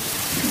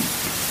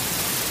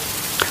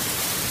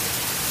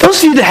 Those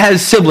of you that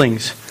has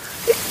siblings,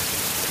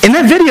 in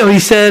that video he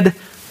said,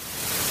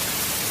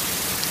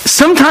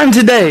 sometime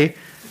today,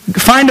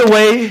 find a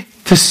way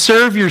to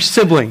serve your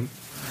sibling.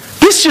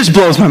 This just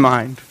blows my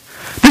mind.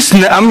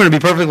 I'm going to be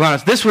perfectly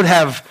honest. This would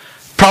have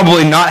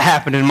probably not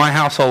happened in my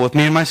household with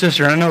me and my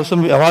sister. And I know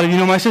a lot of you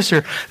know my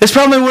sister. This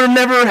probably would have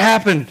never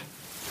happened.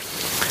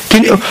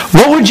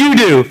 What would you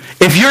do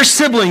if your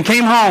sibling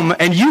came home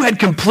and you had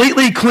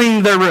completely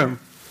cleaned their room?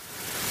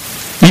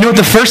 You know what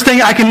the first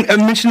thing I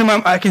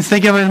can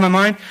think of in my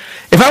mind?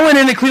 If I went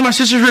in to clean my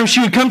sister's room,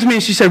 she would come to me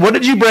and she said, what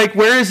did you break?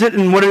 Where is it?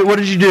 And what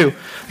did you do?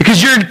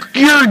 Because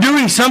you're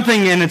doing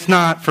something and it's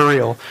not for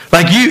real.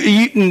 Like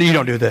you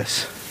don't do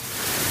this.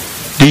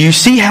 Do you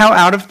see how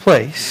out of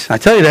place? I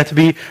tell you that to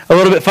be a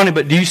little bit funny,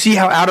 but do you see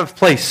how out of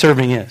place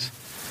serving is?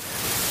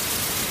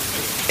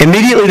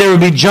 Immediately there would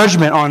be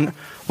judgment on,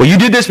 well, you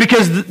did this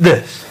because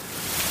this.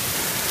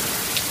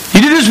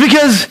 You did this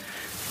because...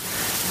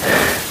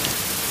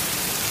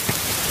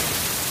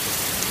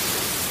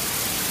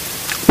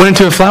 Went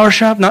into a flower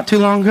shop not too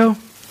long ago.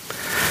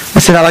 I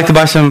said, I'd like to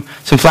buy some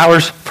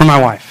flowers for my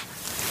wife.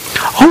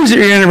 Oh, is it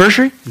your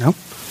anniversary? No.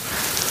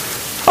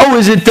 Oh,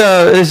 is it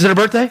her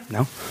birthday?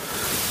 No.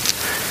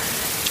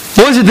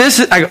 Well, is it this?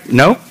 I go,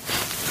 no.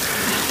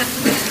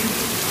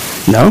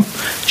 No.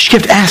 She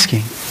kept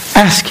asking.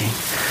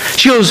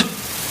 She goes,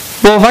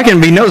 well, if I can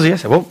be nosy. I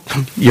said, well,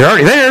 you're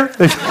already there.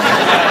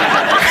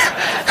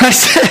 I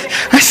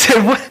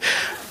said, what?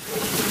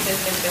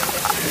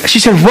 She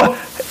said, what?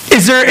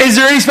 Is there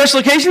any special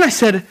occasion? I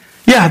said,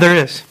 yeah, there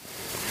is.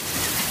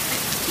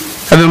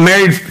 I've been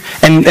married,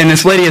 and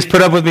this lady has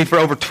put up with me for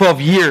over 12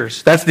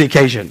 years. That's the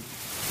occasion.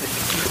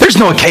 There's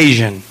no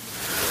occasion.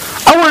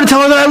 I want to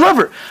tell her that I love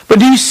her. But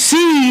do you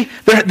see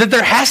that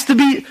there has to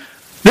be...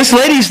 This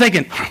lady's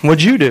thinking,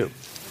 what'd you do?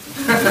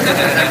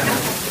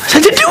 I said,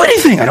 I didn't do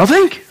anything, I don't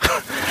think.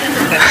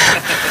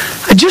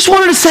 I just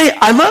wanted to say,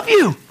 I love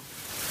you.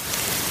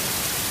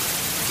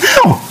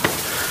 No.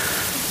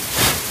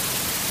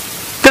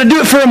 Did I do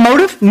it for a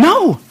motive?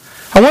 No.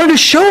 I wanted to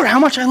show her how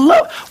much I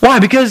love. Why?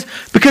 Because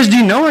do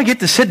you know I get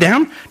to sit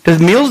down to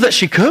the meals that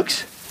she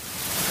cooks?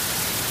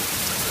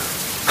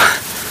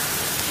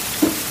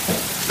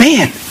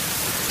 Man,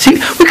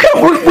 see,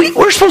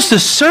 we're supposed to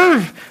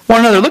serve one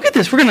another. Look at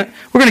this. We're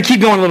gonna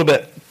keep going a little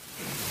bit.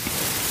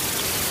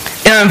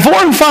 And 4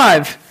 and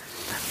 5.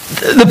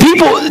 The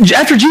people,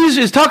 after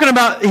Jesus is talking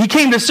about he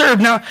came to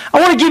serve, now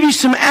I want to give you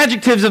some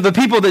adjectives of the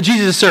people that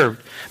Jesus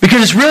served.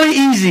 Because it's really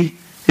easy.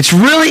 It's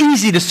really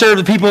easy to serve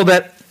the people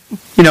that,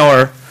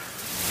 are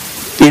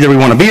either we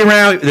want to be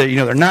around,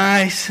 they're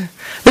nice.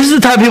 This is the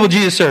type of people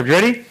Jesus served. You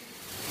ready?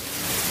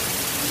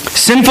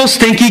 Sinful,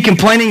 stinky,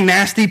 complaining,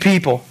 nasty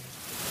people.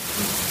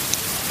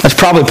 That's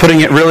probably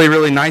putting it really,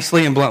 really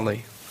nicely and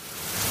bluntly.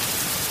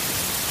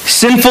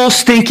 Sinful,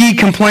 stinky,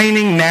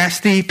 complaining,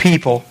 nasty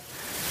people.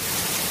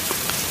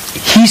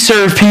 He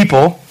served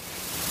people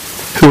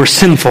who were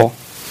sinful.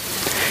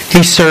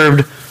 He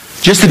served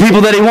just the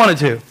people that he wanted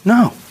to.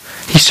 No.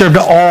 He served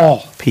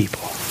all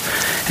people.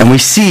 And we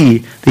see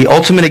the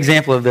ultimate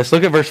example of this.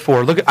 Look at verse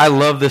 4. I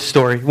love this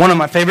story. One of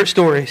my favorite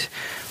stories.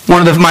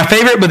 My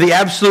favorite, but the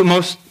absolute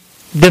most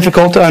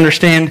difficult to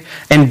understand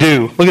and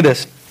do. Look at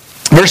this.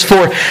 Verse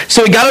 4.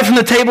 So he got up from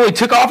the table, he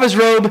took off his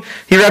robe,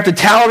 he wrapped a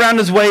towel around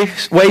his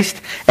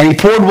waist, and he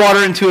poured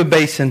water into a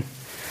basin.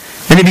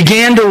 And he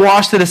began to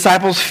wash the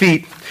disciples'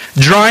 feet,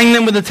 drying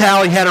them with the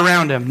towel he had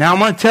around him. Now I'm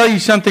going to tell you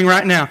something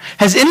right now.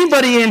 Has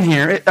anybody in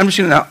here, you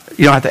don't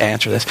have to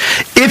answer this.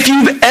 If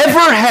you've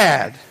ever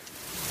had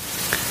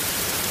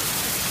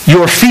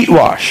your feet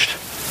washed,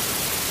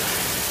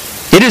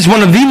 it is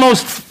one of the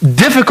most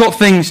difficult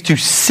things to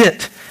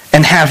sit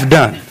and have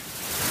done.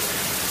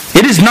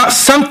 It is not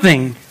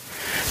something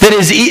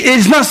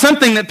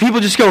that people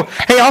just go,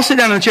 hey, I'll sit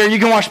down in the chair, you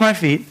can wash my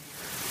feet.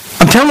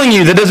 I'm telling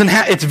you,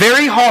 it's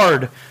very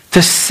hard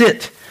to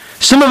sit.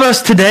 Some of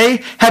us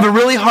today have a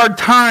really hard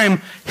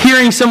time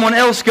hearing someone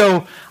else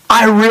go,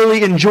 I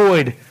really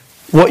enjoyed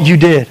what you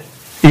did.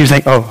 And you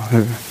think,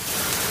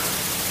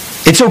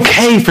 it's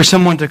okay for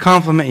someone to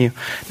compliment you.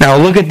 Now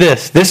look at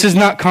this. This is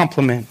not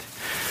compliment.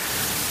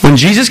 When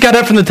Jesus got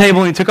up from the table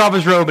and he took off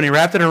his robe and he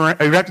wrapped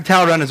a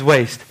towel around his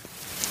waist,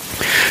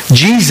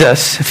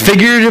 Jesus,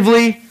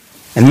 figuratively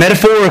and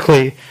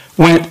metaphorically,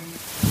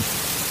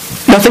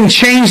 nothing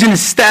changed in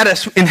his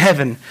status in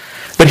heaven.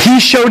 But he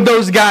showed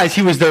those guys,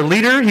 he was their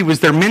leader, he was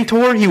their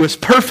mentor, he was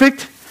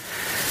perfect.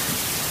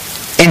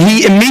 And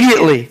he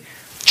immediately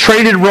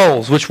traded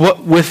roles,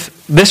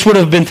 this would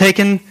have been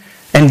taken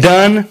and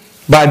done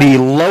by the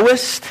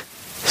lowest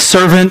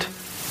servant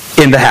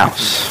in the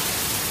house.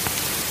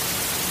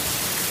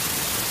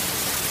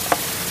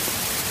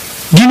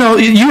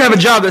 You have a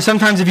job that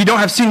sometimes if you don't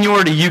have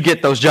seniority, you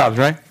get those jobs,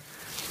 right?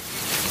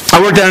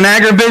 I worked at an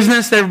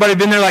agribusiness. Everybody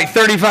been there like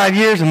 35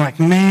 years. I'm like,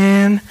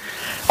 man,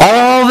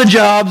 all the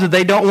jobs that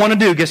they don't want to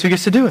do, guess who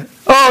gets to do it?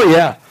 Oh,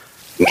 yeah,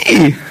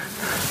 me.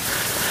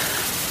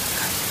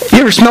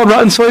 You ever smelled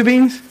rotten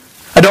soybeans?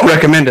 I don't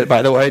recommend it,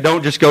 by the way.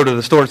 Don't just go to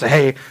the store and say,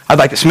 hey, I'd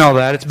like to smell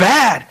that. It's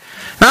bad.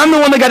 And I'm the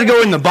one that got to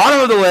go in the bottom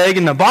of the leg,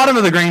 in the bottom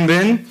of the grain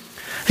bin.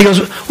 He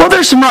goes, well,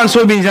 there's some rotten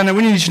soybeans down there.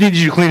 We just need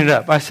you to clean it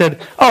up. I said,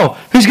 oh,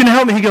 who's going to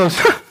help me? He goes,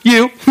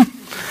 you.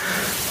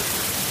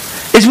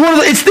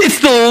 It's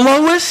the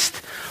lowest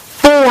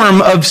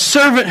form of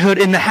servanthood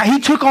in the house. He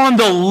took on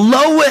the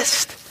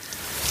lowest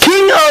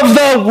king of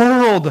the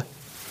world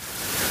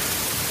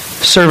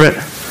servant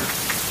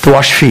to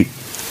wash feet.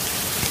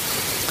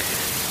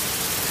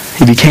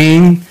 He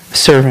became a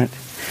servant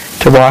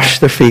to wash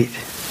their feet.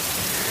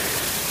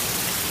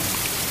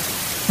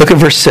 Look at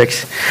verse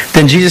 6.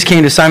 Then Jesus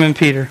came to Simon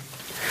Peter.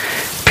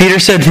 Peter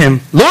said to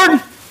him, Lord,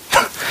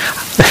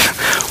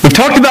 we've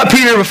talked about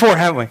Peter before,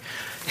 haven't we?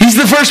 He's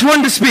the first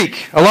one to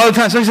speak a lot of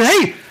times. So he said,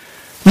 hey,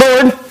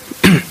 Lord,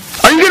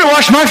 are you going to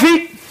wash my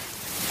feet?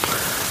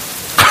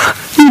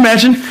 Can you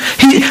imagine?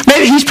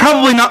 He's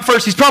probably not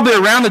first. He's probably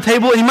around the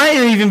table. He might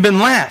have even been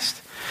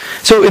last.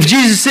 So if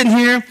Jesus is sitting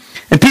here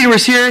and Peter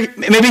was here,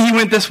 maybe he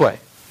went this way.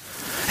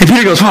 And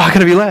Peter goes, I got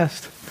to be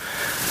last.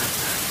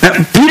 Now,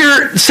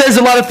 Peter says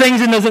a lot of things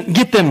and doesn't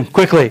get them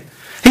quickly.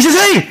 He says,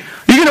 hey,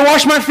 are you going to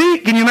wash my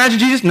feet? Can you imagine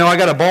Jesus? No, I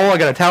got a bowl, I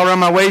got a towel around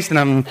my waist, and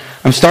I'm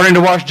starting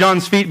to wash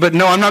John's feet, but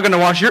no, I'm not going to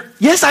wash your...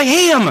 Yes, I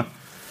am.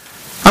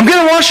 I'm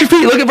going to wash your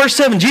feet. Look at verse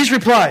 7. Jesus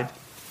replied,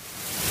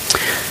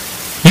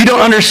 you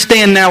don't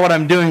understand now what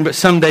I'm doing, but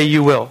someday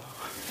you will.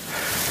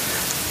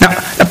 Now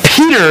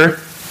Peter,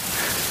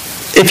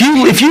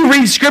 if you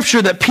read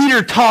Scripture that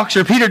Peter talks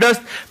or Peter does,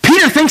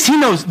 Peter thinks he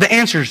knows the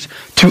answers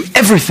to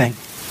everything.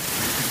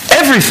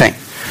 Everything.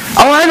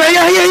 Oh,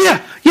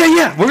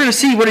 yeah. We're going to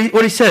see what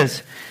he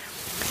says.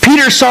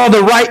 Peter saw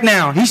the right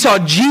now. He saw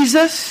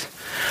Jesus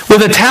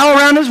with a towel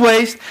around his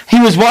waist. He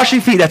was washing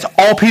feet. That's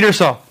all Peter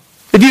saw.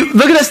 If you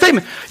look at that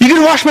statement, you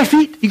going to wash my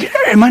feet?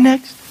 Am I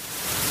next?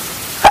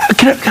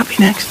 Can I be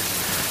next?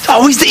 It's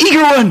always the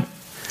eager one.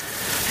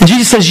 And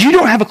Jesus says, you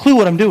don't have a clue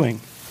what I'm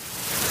doing.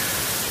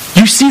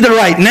 You see the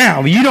right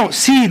now. You don't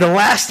see the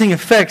lasting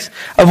effects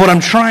of what I'm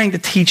trying to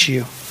teach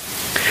you.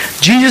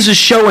 Jesus is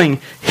showing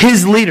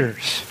his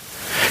leaders.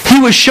 He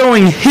was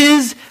showing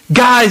his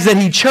guys that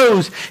he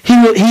chose. He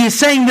is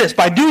saying this.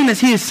 By doing this,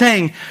 he is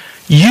saying,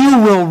 you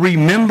will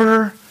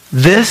remember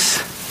this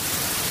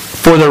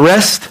for the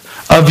rest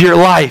of your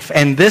life.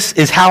 And this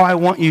is how I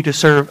want you to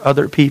serve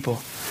other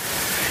people.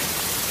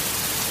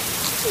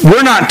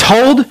 We're not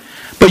told,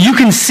 but you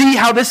can see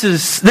how this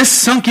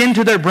sunk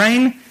into their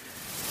brain.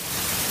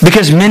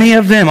 Because many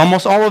of them,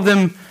 almost all of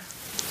them,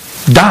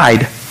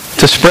 died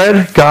to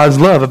spread God's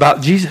love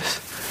about Jesus.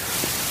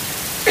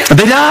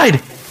 They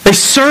died. They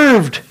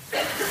served.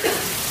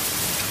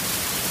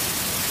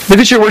 Look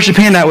at your worship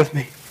handout with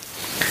me.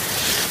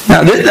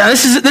 Now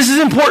this is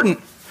important.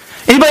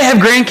 Anybody have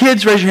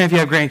grandkids? Raise your hand if you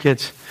have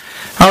grandkids.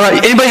 All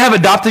right. Anybody have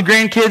adopted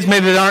grandkids?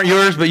 Maybe they aren't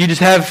yours, but you just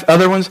have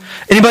other ones.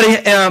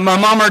 Anybody, my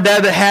mom or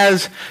dad that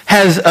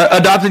has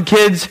adopted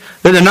kids?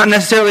 They're not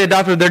necessarily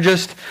adopted.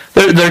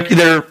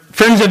 They're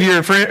friends of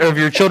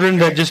your children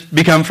that just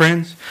become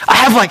friends. I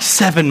have like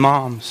 7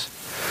 moms.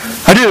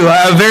 I do.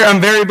 I'm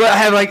very blessed. I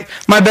have like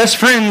my best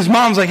friend's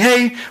mom's like,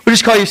 hey, we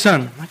just call you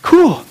son. I'm like,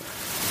 cool.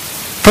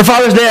 For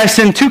Father's Day, I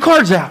send 2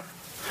 cards out.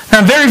 And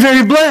I'm very,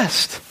 very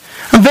blessed.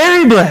 I'm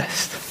very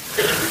blessed.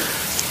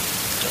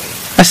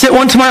 I sent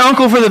one to my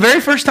uncle for the very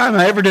first time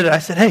I ever did it. I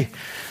said, hey,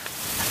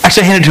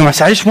 actually I handed it to him. I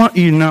said, I just want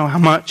you to know how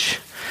much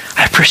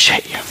I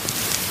appreciate you.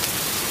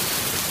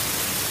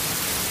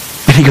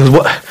 And he goes,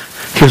 what?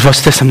 He goes,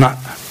 what's this? I'm not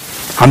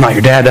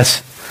your dad.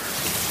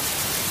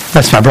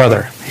 That's my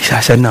brother.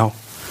 I said, no.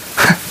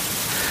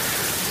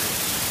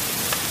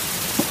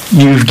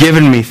 You've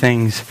given me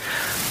things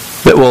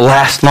that will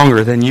last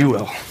longer than you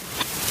will.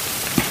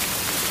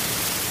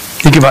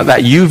 Think about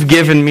that. You've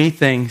given me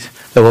things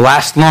that will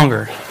last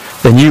longer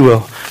than you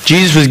will.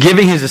 Jesus was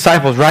giving his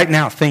disciples right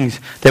now things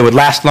that would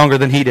last longer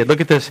than he did. Look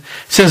at this. It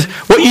says,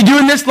 what you do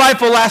in this life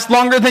will last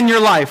longer than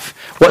your life.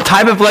 What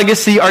type of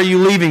legacy are you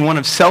leaving? One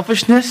of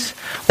selfishness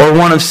or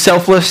one of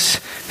selfless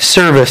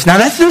service? Now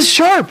that's this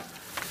sharp.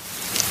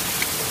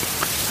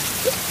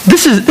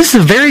 This is a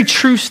very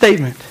true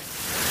statement.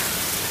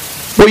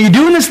 What you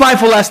do in this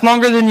life will last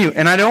longer than you.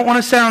 And I don't want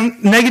to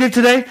sound negative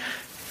today.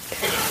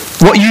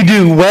 What you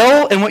do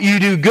well and what you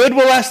do good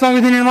will last longer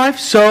than your life.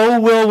 So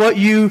will what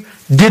you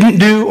didn't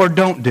do or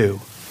don't do.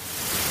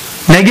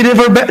 Negative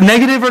or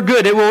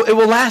good, it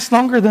will last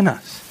longer than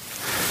us.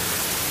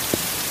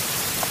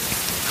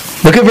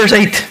 Look at verse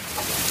 8.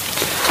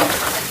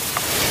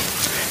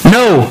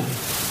 No.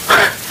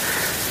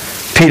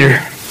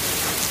 Peter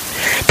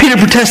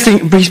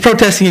he's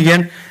protesting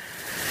again.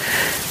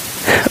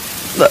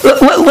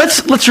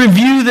 Let's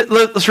review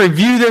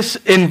this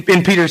in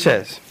Peter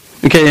says.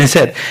 Okay, and it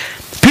said,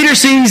 Peter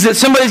sees that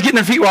somebody's getting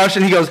their feet washed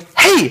and he goes,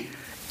 hey,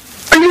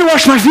 are you going to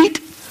wash my feet?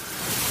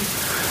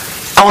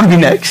 I want to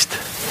be next.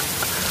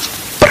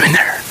 Put them in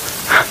there.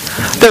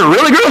 They're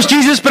really gross,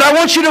 Jesus, but I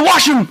want you to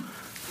wash them.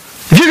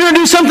 If you're going to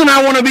do something,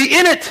 I want to be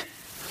in it.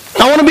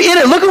 I want to be in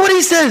it. Look at what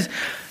he says.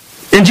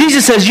 And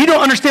Jesus says, you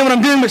don't understand what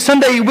I'm doing, but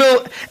someday you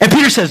will. And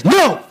Peter says,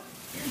 no.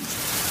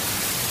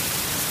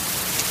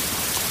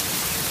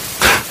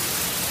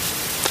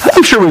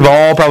 I'm sure we've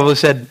all probably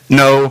said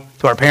no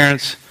to our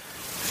parents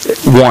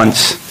once.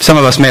 Some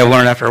of us may have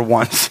learned after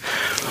once.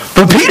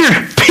 But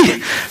Peter,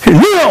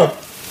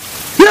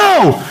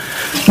 no.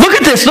 Look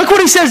at this. Look what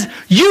he says.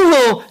 You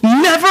will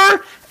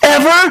never,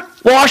 ever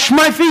wash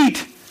my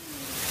feet.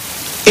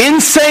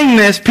 In saying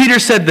this, Peter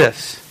said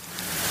this.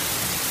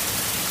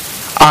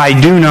 I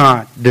do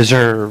not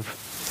deserve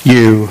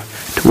you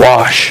to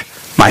wash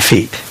my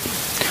feet.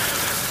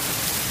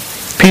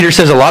 Peter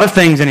says a lot of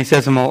things, and he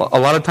says them a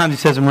lot of times. He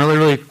says them really,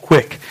 really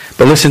quick.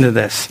 But listen to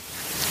this.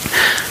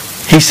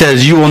 He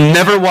says, you will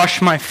never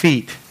wash my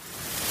feet.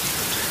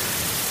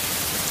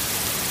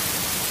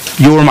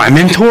 You're my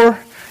mentor.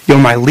 You're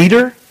my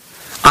leader.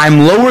 I'm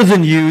lower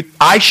than you.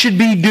 I should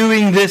be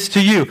doing this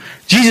to you.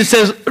 Jesus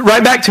says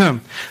right back to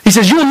him. He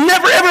says, you will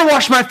never ever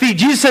wash my feet.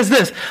 Jesus says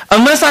this,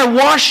 unless I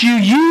wash you,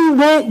 you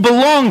won't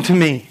belong to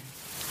me.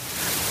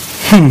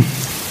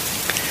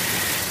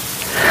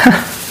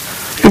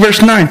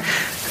 Verse 9.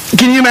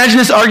 Can you imagine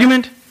this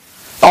argument?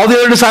 All the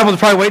other disciples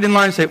probably wait in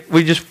line and say,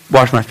 we just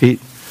wash my feet.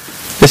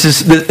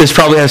 This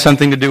probably has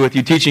something to do with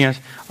you teaching us.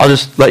 I'll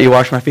just let you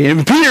wash my feet.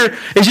 And Peter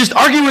is just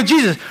arguing with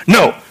Jesus.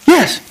 No,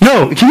 yes,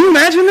 no. Can you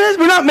imagine this?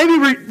 We're not maybe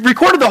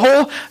recorded the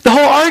whole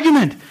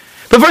argument.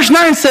 But verse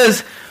 9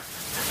 says,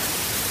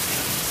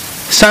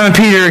 Simon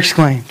Peter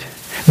exclaimed,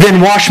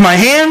 then wash my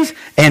hands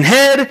and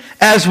head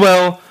as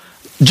well.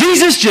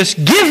 Jesus, just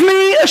give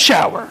me a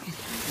shower.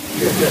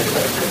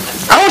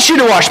 I want you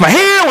to wash my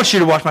hair. I want you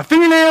to wash my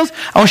fingernails.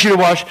 I want you to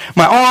wash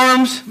my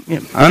arms, my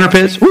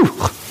underpits. Woo.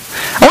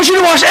 I want you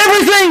to wash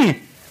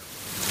everything.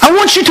 I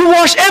want you to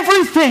wash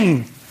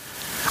everything.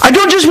 I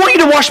don't just want you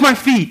to wash my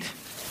feet.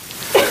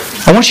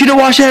 I want you to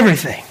wash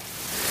everything.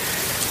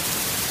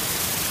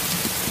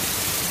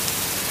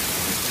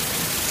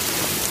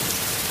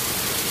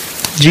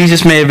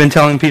 Jesus may have been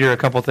telling Peter a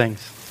couple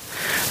things.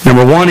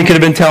 Number one, he could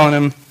have been telling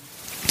him,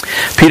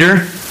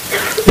 Peter,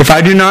 if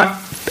I do not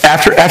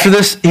after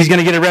this, he's going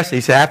to get arrested.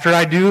 He said, after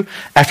I do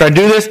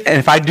this, and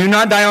if I do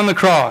not die on the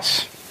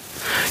cross,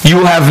 you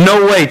will have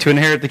no way to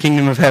inherit the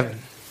kingdom of heaven.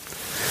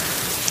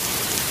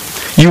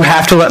 You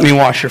have to let me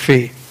wash your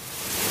feet.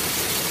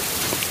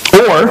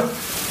 Or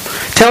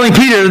telling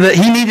Peter that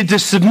he needed to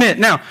submit.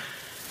 Now,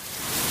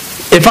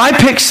 if I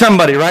pick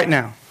somebody right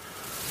now,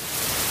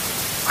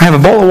 I have a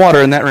bowl of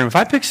water in that room. If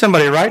I pick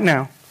somebody right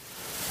now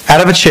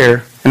out of a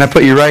chair and I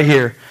put you right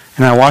here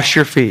and I wash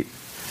your feet,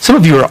 some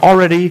of you are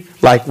already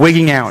like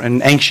wigging out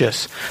and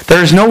anxious.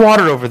 There's no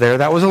water over there.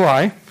 That was a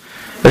lie.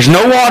 There's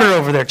no water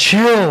over there.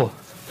 Chill.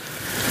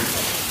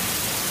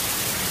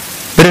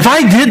 But if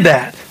I did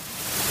that,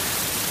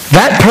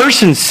 that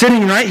person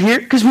sitting right here,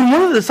 because when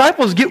one of the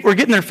disciples were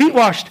getting their feet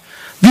washed,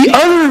 the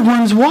other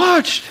ones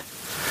watched.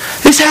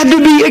 This had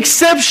to be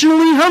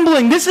exceptionally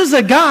humbling. This is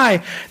a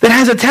guy that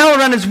has a towel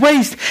around his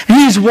waist and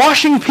he's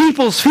washing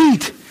people's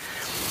feet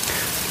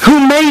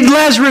who made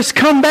Lazarus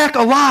come back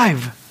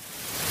alive.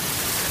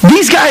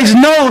 These guys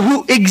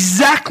know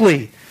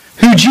exactly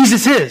who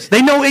Jesus is.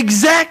 They know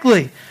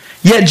exactly.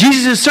 Yet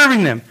Jesus is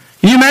serving them.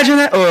 Can you imagine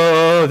that?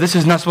 Oh, this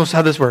is not supposed to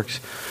how this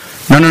works.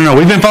 No.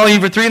 We've been following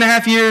you for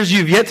 3.5 years.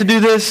 You've yet to do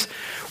this.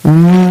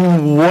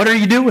 What are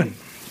you doing?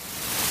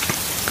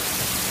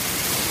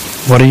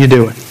 What are you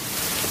doing?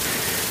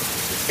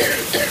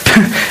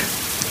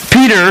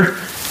 Peter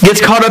gets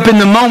caught up in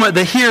the moment,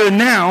 the here and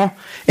now.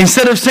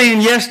 Instead of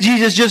saying, yes,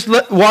 Jesus, just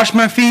wash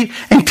my feet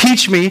and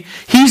teach me,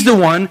 he's the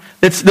one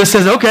that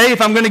says, okay,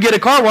 if I'm going to get a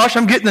car wash,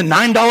 I'm getting the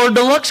 $9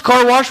 deluxe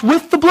car wash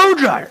with the blow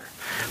dryer.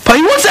 But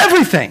he wants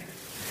everything.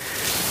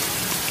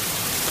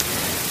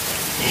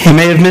 He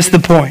may have missed the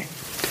point.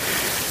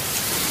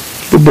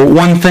 But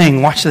one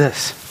thing, watch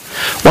this.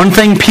 One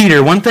thing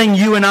Peter, one thing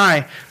you and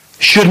I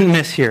shouldn't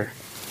miss here.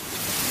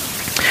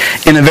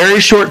 In a very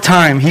short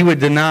time, he would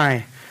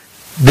deny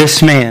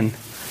this man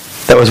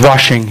that was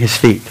washing his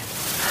feet,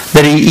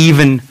 that he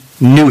even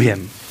knew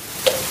him.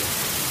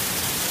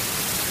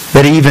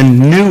 That he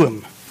even knew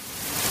him.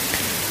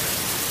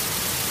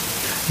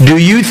 Do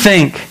you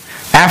think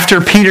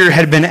after Peter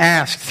had been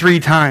asked 3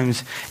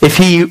 times if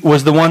he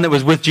was the one that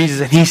was with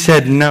Jesus and he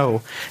said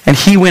no, and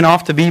he went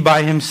off to be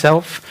by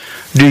himself,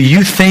 do you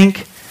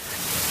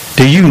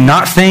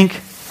not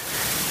think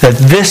that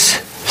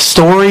this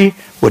story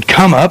would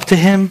come up to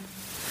him?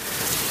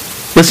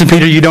 Listen,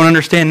 Peter, you don't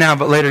understand now,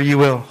 but later you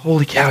will.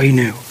 Holy cow, he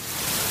knew.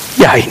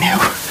 Yeah, he knew.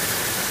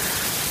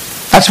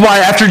 That's why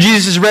after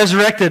Jesus is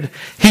resurrected,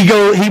 he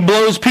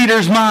blows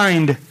Peter's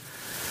mind.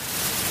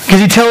 Because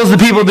he tells the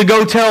people to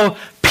go tell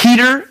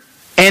Peter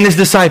and his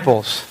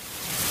disciples.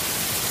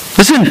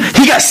 Listen,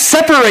 he got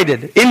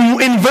separated.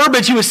 In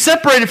verbiage, he was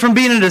separated from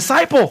being a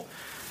disciple.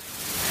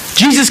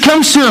 Jesus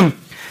comes to him.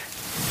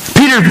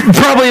 Peter,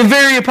 probably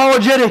very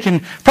apologetic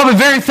and probably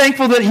very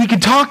thankful that he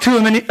could talk to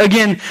him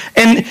again.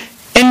 And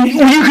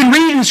you can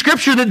read in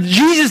Scripture that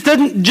Jesus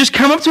doesn't just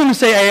come up to him and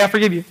say, hey, I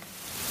forgive you.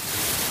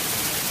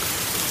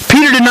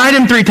 Peter denied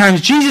him 3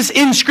 times. Jesus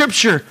in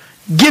Scripture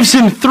gives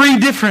him 3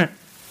 different,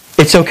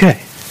 it's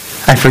okay,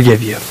 I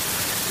forgive you.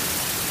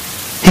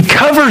 He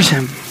covers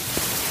him.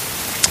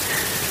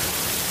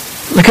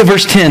 Look at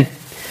verse 10.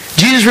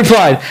 Jesus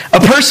replied, a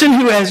person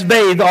who has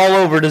bathed all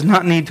over does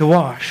not need to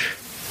wash,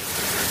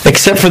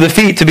 except for the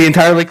feet to be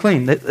entirely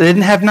clean. They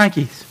didn't have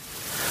Nikes.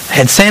 They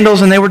had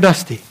sandals and they were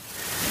dusty.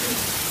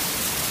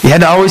 You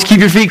had to always keep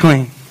your feet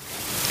clean.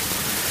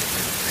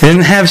 They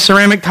didn't have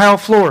ceramic tile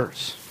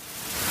floors.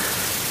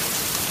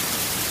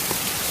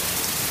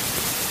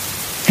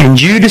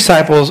 And you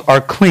disciples are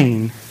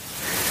clean,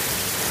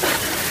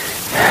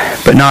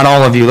 but not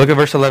all of you. Look at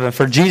verse 11.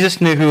 For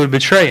Jesus knew who would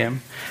betray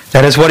him.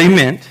 That is what he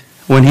meant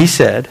when he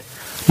said,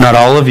 not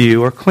all of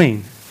you are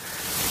clean.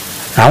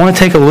 Now, I want to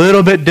take a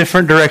little bit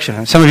different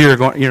direction. Some of you are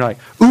going, you're like,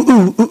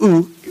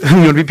 ooh.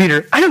 Who would be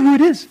Peter? I know who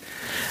it is.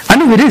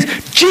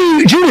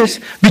 Judas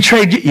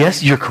betrayed you.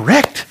 Yes, you're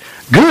correct.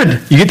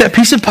 Good. You get that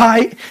piece of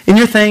pie in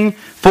your thing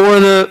for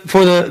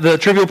the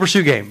Trivial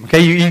Pursuit game.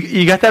 Okay,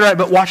 you got that right,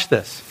 but watch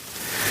this.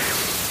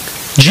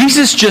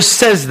 Jesus just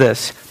says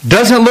this,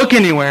 doesn't look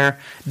anywhere,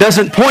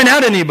 doesn't point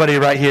out anybody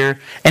right here,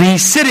 and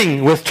he's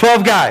sitting with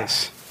 12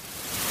 guys.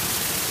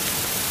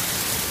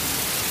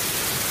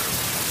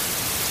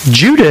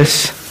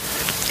 Judas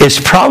is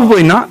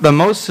probably not the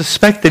most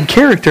suspected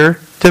character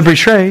to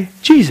betray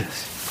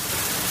Jesus.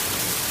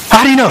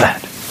 How do you know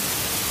that?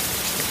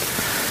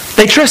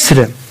 They trusted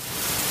him.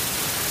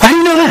 How do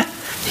you know that?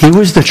 He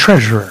was the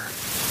treasurer.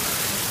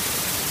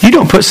 You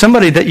don't put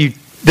somebody that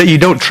you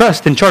don't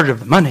trust in charge of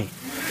the money.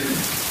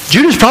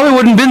 Judas probably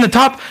wouldn't have been the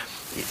top.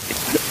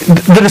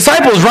 The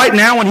disciples right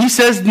now, when he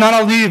says not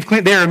all of you have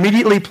clean, they are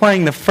immediately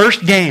playing the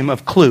first game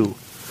of Clue.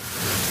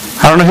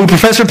 I don't know who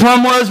Professor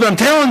Plum was, but I'm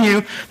telling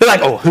you, they're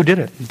like, oh, who did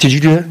it? Did you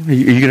do it? Are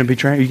you going to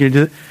betray? Are you going to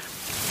do it?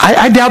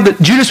 I doubt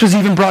that Judas was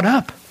even brought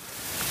up.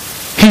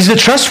 He's the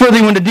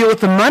trustworthy one to deal with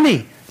the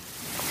money.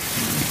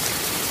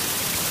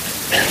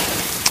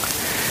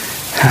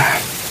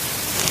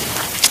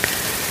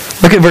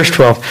 Look at verse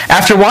 12.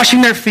 After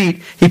washing their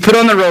feet, he put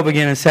on the robe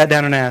again and sat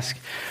down and asked,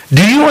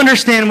 do you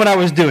understand what I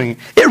was doing?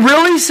 It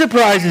really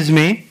surprises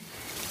me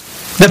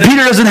that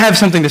Peter doesn't have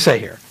something to say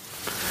here.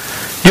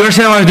 Do you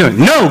understand what I was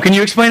doing? No. Can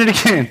you explain it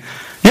again?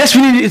 Yes,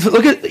 we need to.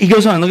 Look at, he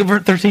goes on. Look at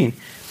verse 13.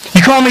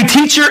 You call me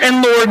teacher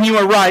and Lord, and you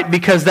are right,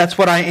 because that's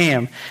what I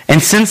am.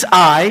 And since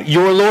I,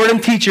 your Lord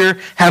and teacher,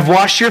 have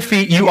washed your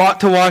feet, you ought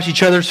to wash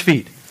each other's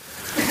feet.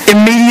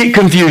 Immediate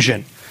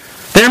confusion.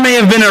 There may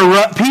have been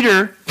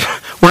Peter,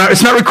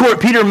 it's not recorded,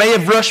 Peter may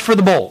have rushed for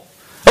the bowl.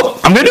 Oh,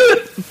 I'm going to do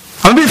it.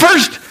 I'm going to be the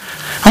first.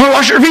 I'm going to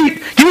wash your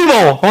feet. Give me the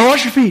bowl. I want to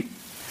wash your feet.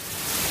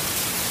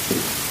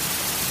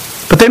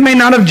 But they may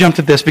not have jumped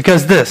at this,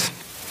 because this.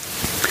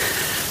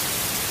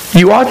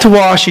 You ought to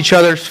wash each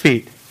other's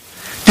feet.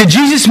 Did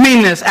Jesus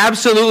mean this?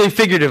 Absolutely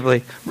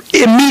figuratively.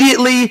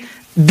 Immediately,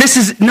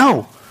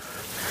 no.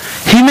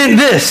 He meant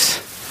this.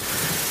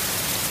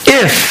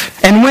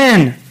 If and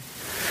when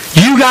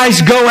you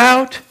guys go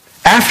out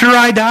after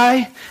I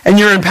die, and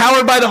you're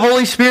empowered by the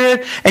Holy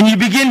Spirit, and you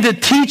begin to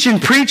teach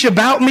and preach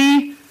about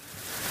me,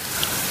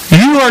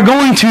 you are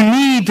going to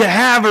need to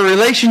have a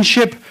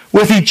relationship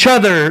with each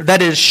other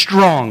that is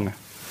strong.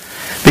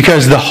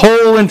 Because the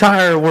whole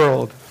entire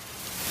world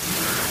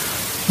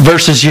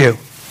versus you.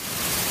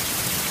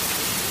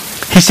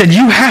 He said,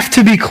 you have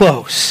to be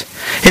close.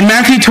 In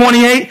Matthew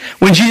 28,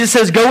 when Jesus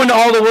says, go into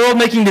all the world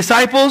making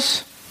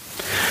disciples,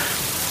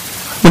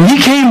 when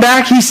he came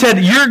back, he said,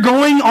 you're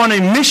going on a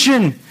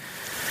mission.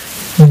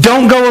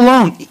 Don't go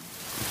alone.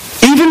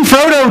 Even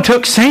Frodo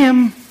took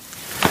Sam.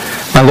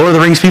 My Lord of the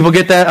Rings people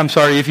get that? I'm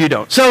sorry if you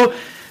don't. So,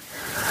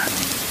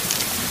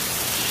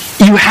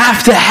 you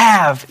have to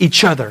have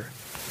each other.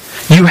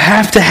 You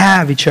have to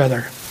have each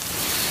other.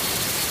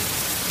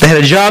 They had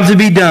a job to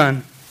be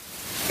done,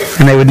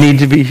 and they would need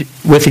to be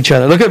with each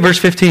other. Look at verse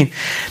 15.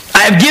 I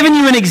have given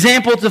you an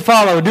example to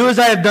follow. Do as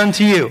I have done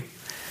to you.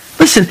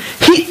 Listen,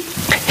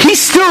 he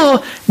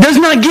still does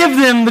not give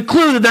them the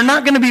clue that they're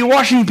not going to be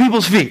washing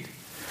people's feet.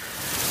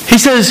 He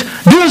says,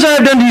 do as I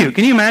have done to you.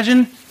 Can you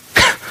imagine?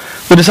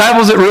 The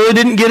disciples that really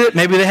didn't get it,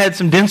 maybe they had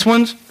some dense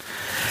ones.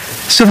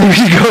 So they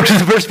would go to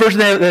the first person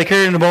they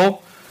carried in the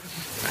bowl.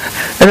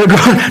 And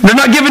they're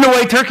not giving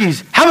away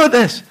turkeys. How about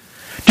this?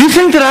 Do you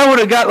think that I would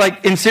have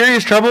got in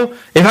serious trouble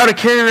if I would have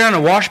carried around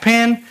a wash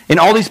pan in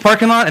all these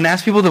parking lots and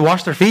asked people to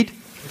wash their feet?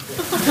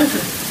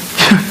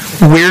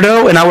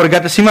 Weirdo. And I would have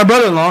got to see my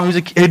brother-in-law, who's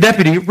a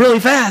deputy, really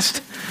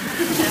fast.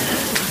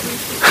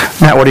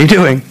 Matt, what are you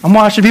doing? I'm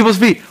washing people's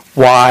feet.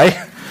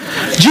 Why?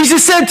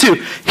 Jesus said to.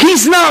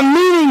 He's not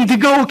meaning to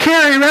go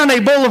carry around a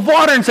bowl of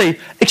water and say,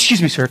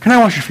 excuse me, sir, can I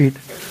wash your feet?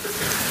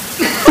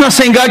 I'm not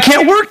saying God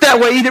can't work that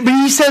way either, but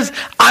he says,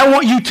 I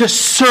want you to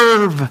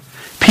serve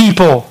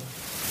people.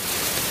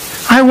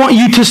 I want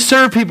you to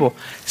serve people.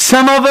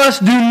 Some of us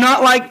do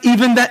not like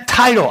even that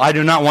title. I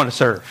do not want to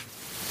serve.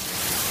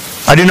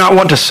 I do not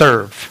want to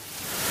serve.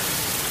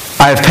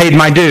 I have paid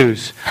my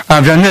dues.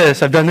 I've done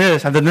this, I've done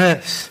this, I've done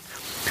this.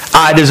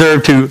 I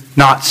deserve to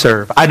not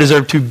serve. I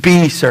deserve to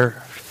be served.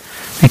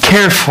 Be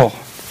careful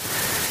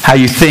how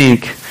you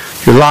think.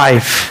 Your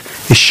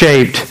life is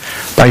shaped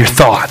by your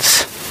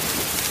thoughts.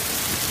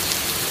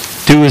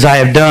 Do as I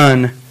have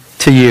done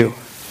to you.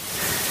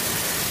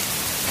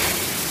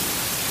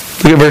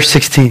 Look at verse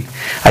 16.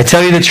 I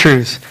tell you the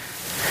truth.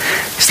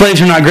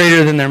 Slaves are not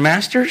greater than their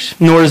masters,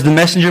 nor is the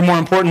messenger more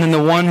important than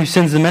the one who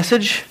sends the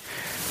message.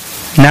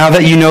 Now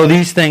that you know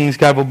these things,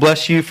 God will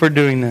bless you for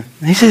doing them.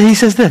 He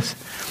says this.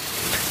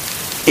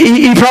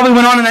 He probably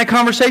went on in that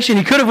conversation.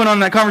 He could have went on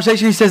in that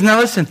conversation. He says, now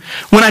listen,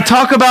 when I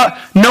talk about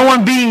no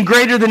one being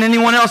greater than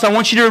anyone else, I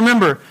want you to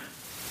remember.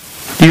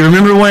 Do you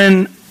remember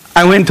when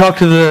I went and talked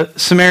to the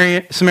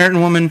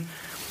Samaritan woman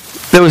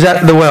that was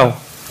at the well?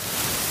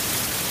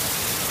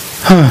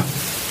 Huh.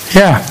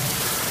 Yeah.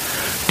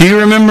 Do you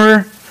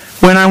remember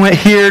when I went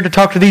here to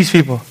talk to these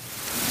people?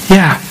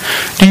 Yeah.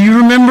 Do you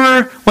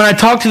remember when I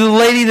talked to the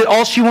lady that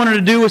all she wanted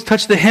to do was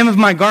touch the hem of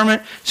my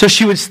garment so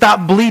she would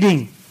stop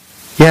bleeding?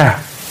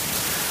 Yeah.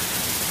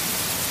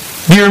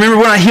 Do you remember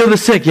when I healed the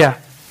sick? Yeah.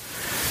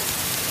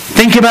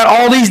 Think about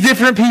all these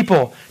different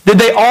people. Did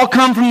they all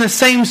come from the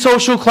same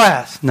social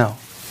class? No.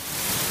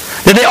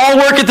 Did they all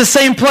work at the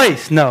same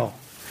place? No.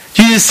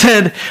 Jesus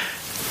said,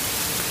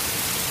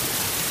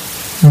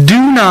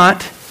 do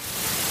not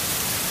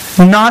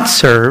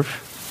serve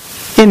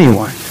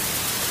anyone.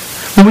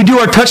 When we do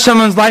our Touch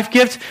Someone's Life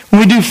gift,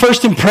 when we do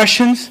first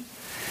impressions,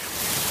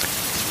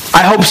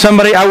 I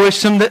wish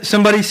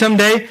somebody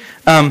someday,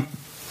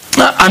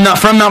 I'm not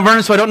from Mount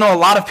Vernon, so I don't know a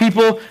lot of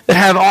people that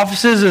have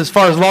offices as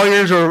far as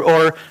lawyers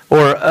or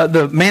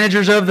the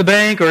managers of the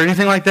bank or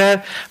anything like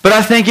that. But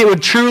I think it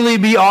would truly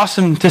be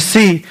awesome to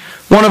see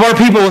one of our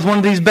people with one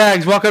of these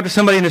bags walk up to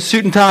somebody in a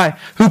suit and tie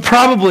who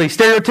probably,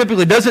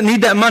 stereotypically, doesn't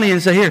need that money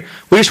and say, here,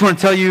 we just want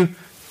to tell you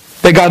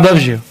that God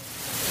loves you.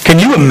 Can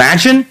you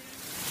imagine?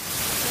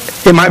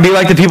 It might be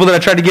like the people that I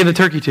tried to give the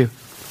turkey to.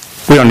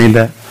 We don't need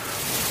that.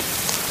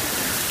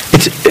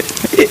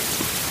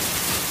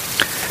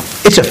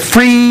 It's a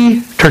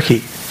free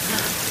turkey.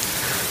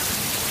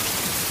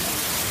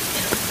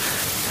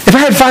 If I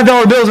had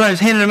 $5 bills and I was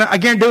handing them out, I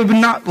guarantee they would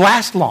not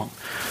last long.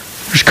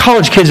 There's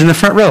college kids in the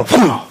front row.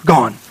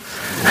 Gone.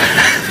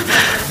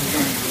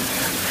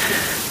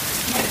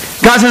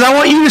 God says, I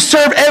want you to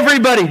serve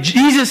everybody.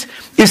 Jesus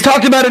is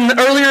talked about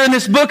earlier in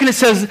this book, and it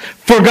says,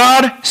 for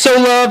God so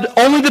loved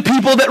only the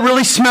people that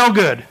really smell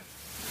good.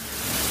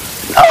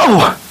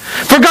 No.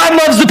 For God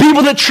loves the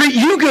people that treat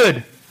you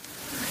good.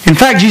 In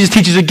fact, Jesus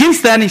teaches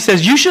against that, and he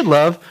says, you should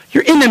love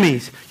your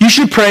enemies. You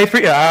should pray for...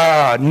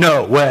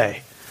 no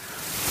way.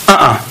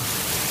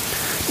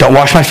 Don't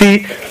wash my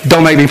feet.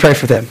 Don't make me pray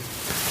for them.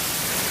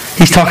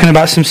 He's talking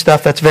about some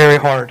stuff that's very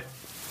hard.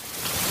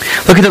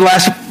 Look at the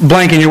last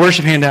blank in your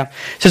worship handout.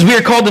 It says we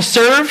are called to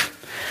serve.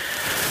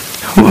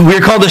 We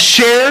are called to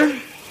share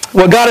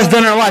what God has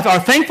done in our life. Our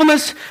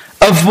thankfulness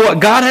of what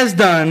God has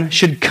done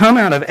should come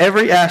out of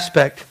every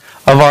aspect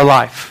of our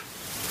life.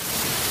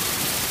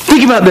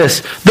 Think about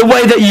this. The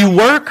way that you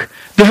work,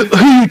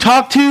 who you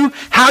talk to,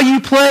 how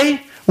you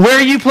play, where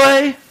you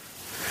play.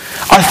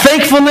 Our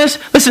thankfulness.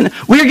 Listen,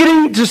 we are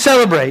getting to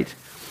celebrate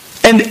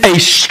and a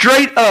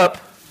straight up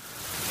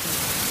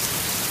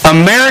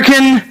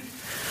American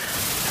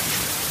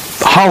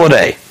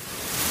holiday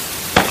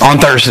on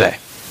Thursday.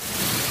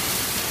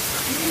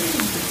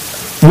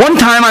 One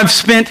time I've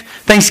spent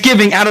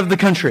Thanksgiving out of the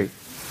country.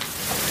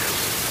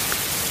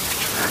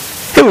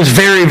 It was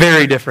very,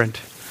 very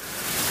different.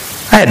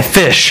 I had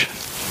fish.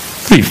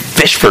 We eat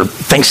fish for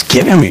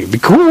Thanksgiving. I mean, it'd be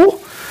cool.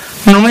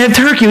 We normally have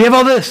turkey. We have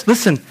all this.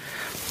 Listen.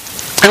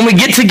 And we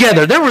get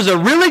together. There was a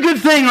really good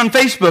thing on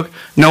Facebook.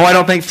 No, I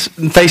don't think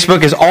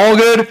Facebook is all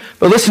good,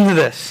 but listen to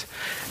this.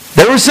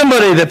 There was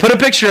somebody that put a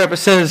picture up that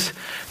says,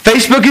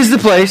 Facebook is the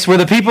place where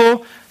the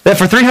people that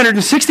for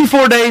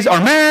 364 days are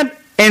mad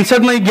and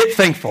suddenly get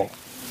thankful.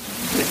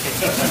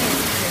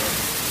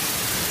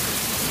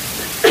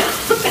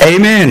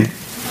 Amen.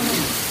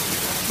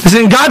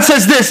 Listen, God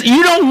says this,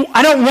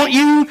 I don't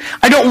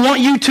want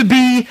you to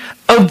be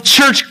a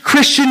church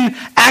Christian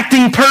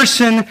acting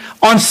person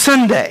on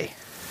Sunday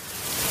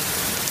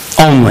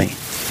only.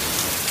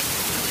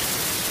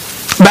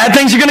 Bad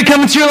things are going to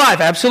come into your life,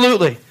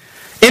 absolutely.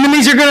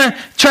 Enemies are going to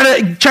try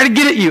to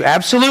get at you,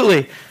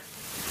 absolutely.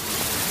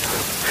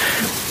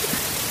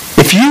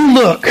 If you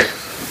look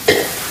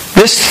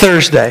this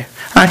Thursday,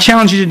 I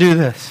challenge you to do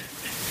this.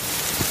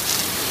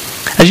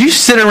 As you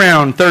sit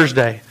around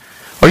Thursday,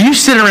 or you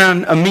sit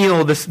around a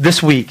meal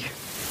this week,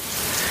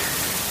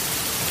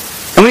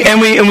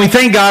 and we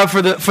thank God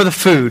for the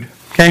food,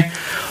 okay?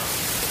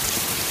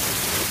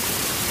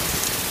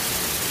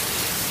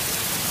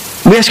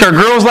 We asked our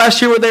girls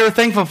last year what they were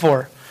thankful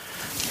for.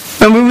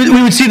 And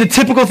we would see the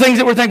typical things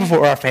that we're thankful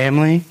for. Our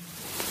family,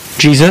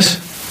 Jesus,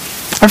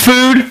 our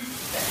food.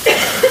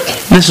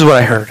 This is what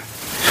I heard.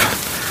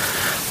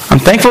 I'm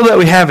thankful that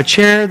we have a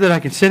chair that I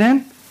can sit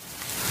in.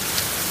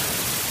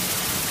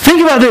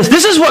 Think about this.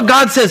 This is what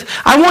God says.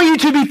 I want you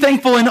to be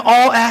thankful in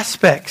all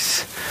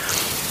aspects.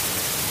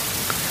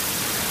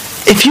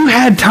 If you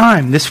had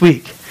time this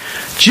week,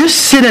 just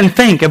sit and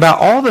think about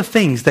all the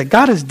things that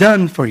God has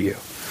done for you.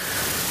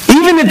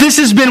 Even if this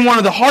has been one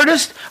of the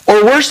hardest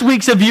or worst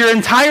weeks of your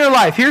entire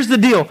life, here's the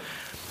deal.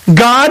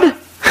 God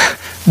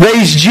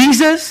raised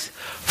Jesus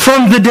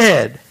from the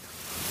dead.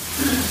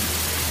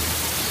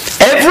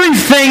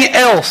 Everything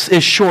else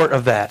is short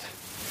of that.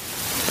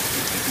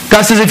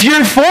 God says, if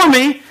you're for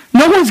me,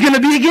 no one's going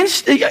to be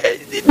against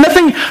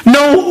nothing.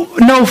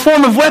 No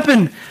form of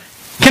weapon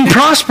can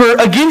prosper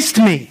against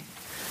me.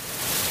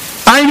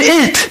 I'm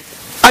it.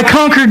 I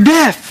conquered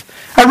death.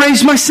 I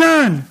raised my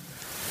son.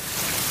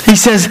 He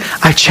says,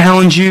 I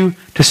challenge you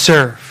to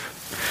serve.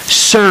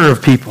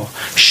 Serve people.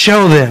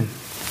 Show them.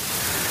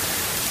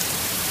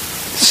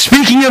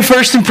 Speaking of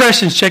first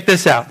impressions, check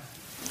this out.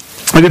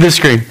 Look at this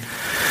screen.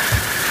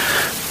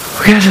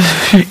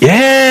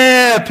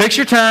 Yeah,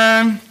 picture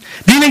time.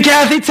 Dean and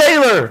Kathy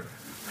Taylor.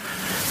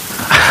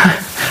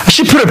 I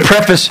should put a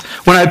preface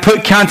when I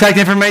put contact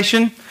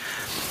information.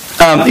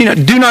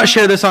 Do not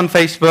share this on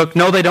Facebook.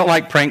 No, they don't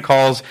like prank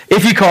calls.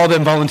 If you call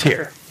them,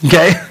 volunteer.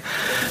 Okay?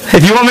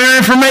 If you want more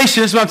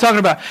information, this is what I'm talking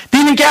about.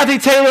 Dean and Kathy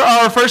Taylor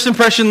are our first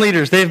impression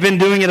leaders. They've been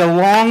doing it a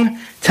long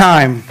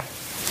time.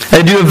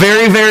 They do a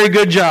very, very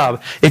good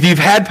job. If you've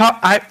had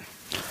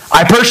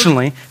I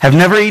personally have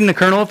never eaten a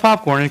kernel of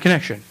popcorn in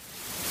Connection.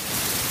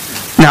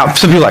 Now,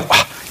 some people are like,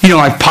 oh, you don't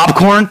like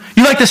popcorn?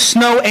 You like the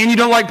snow and you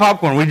don't like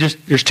popcorn.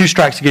 There's 2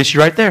 strikes against you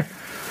right there.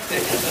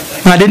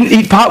 I didn't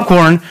eat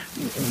popcorn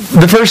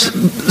the first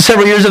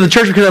several years of the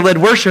church because I led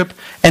worship,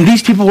 and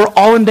these people were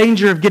all in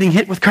danger of getting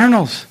hit with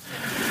kernels.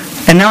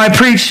 And now I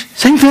preach,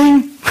 same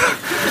thing.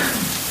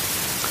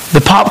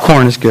 The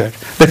popcorn is good.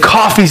 The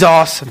coffee's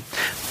awesome.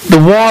 The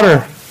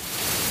water.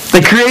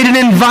 They create an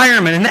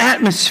environment, an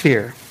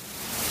atmosphere.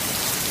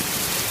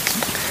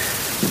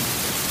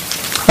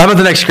 How about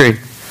the next screen?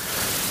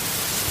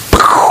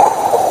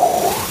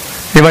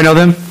 Anybody know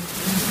them?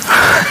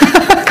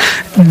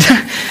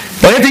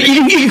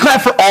 You can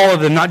clap for all of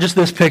them, not just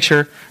this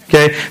picture.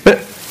 Okay, but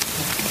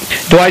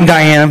Dwight and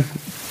Diana.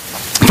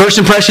 First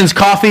impressions: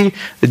 coffee,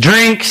 the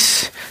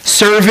drinks,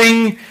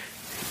 serving,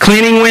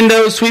 cleaning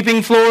windows,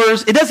 sweeping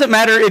floors. It doesn't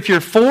matter if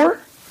you're 4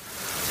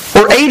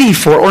 or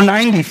 84 or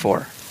 94.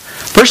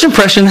 First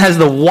Impression has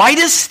the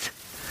widest.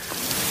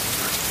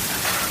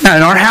 Now,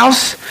 in our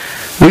house,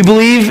 we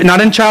believe, not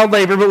in child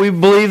labor, but we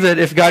believe that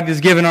if God has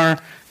given our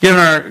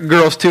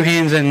girls 2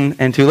 hands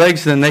and 2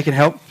 legs, then they can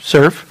help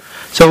serve.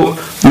 So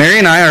Mary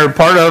and I are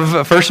part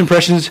of First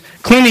Impression's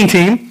cleaning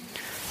team.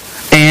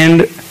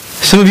 And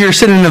some of you are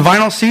sitting in the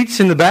vinyl seats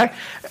in the back.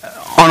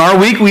 On our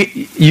week,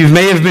 it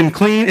may have been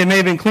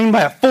cleaned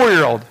by a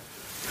 4-year-old,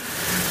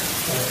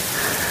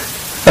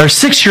 or a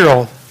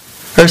 6-year-old,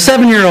 or a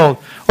 7-year-old,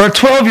 or a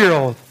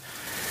 12-year-old.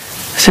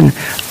 Listen,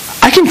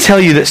 I can tell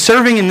you that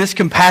serving in this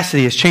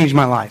capacity has changed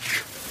my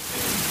life.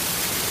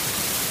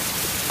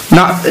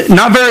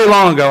 Not very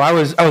long ago, I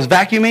was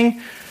vacuuming.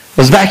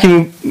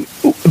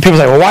 People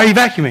say, well, why are you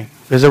vacuuming?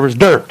 Because there was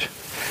dirt.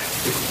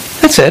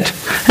 That's it.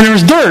 And there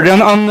was dirt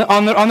on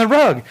the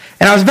rug.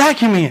 And I was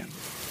vacuuming it.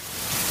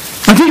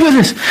 And think about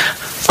this.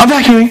 I'm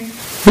vacuuming.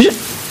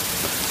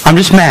 I'm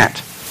just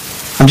Matt.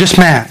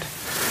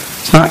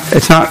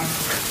 It's not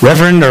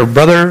reverend or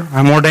brother.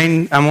 I'm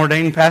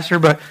ordained pastor,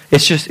 but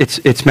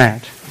it's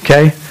Matt.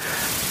 Okay?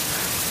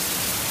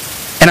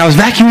 And I was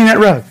vacuuming that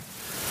rug.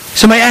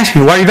 Somebody asked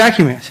me, why are you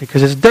vacuuming? I said,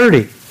 because it's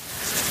dirty.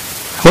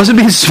 I wasn't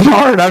being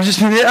smart.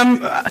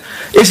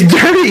 It's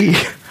dirty.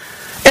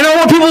 And I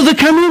want people to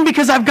come in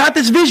because I've got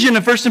this vision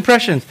of First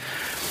Impressions.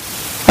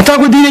 I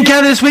talked with Dean and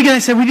Kathy this week, and they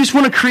said, we just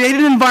want to create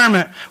an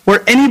environment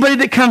where anybody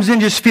that comes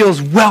in just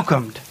feels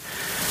welcomed.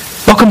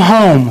 Welcome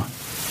home.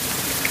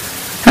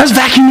 And I was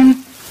vacuuming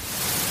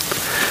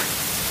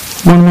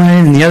one way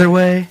and the other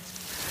way.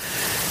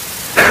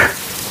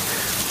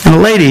 And a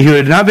lady who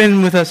had not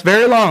been with us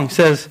very long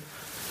says,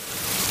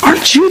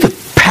 aren't you the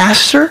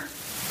pastor?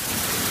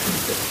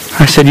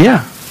 I said,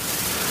 yeah.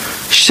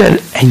 She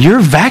said, and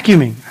you're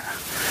vacuuming.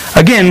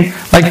 Again,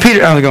 like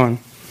Peter, I was going,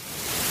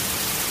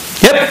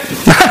 yep.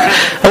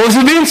 I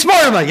wasn't being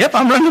smart. I'm like, yep,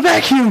 I'm running the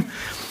vacuum.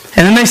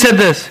 And then they said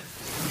this,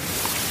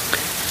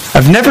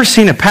 I've never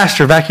seen a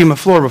pastor vacuum a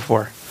floor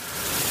before.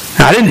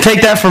 Now, I didn't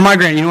take that for my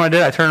granted. You know what I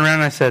did? I turned around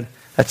and I said,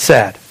 that's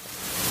sad.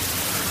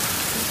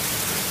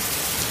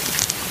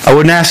 I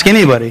wouldn't ask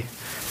anybody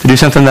to do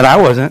something that I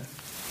wasn't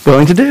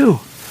willing to do.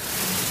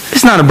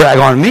 It's not a brag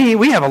on me.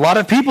 We have a lot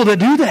of people that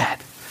do that.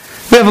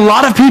 We have a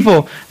lot of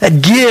people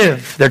that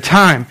give their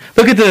time.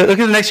 Look at the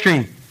next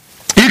screen.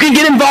 You can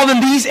get involved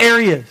in these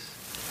areas.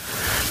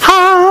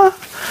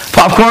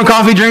 Popcorn,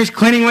 coffee, drinks,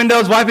 cleaning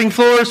windows, wiping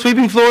floors,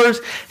 sweeping floors,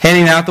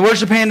 handing out the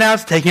worship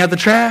handouts, taking out the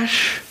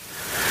trash.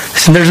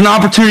 Listen, there's an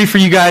opportunity for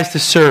you guys to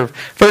serve.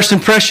 First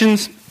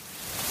Impressions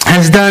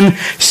has done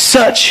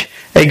such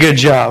a good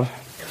job.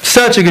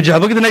 Such a good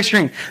job. Look at the next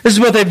screen. This is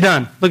what they've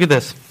done. Look at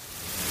this.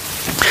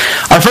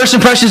 Our First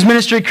Impressions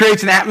ministry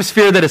creates an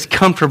atmosphere that is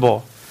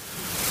comfortable.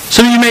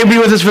 Some of you may be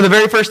with us for the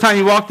very first time.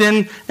 You walked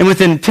in, and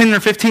within 10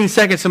 or 15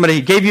 seconds, somebody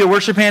gave you a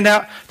worship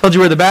handout, told you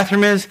where the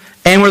bathroom is,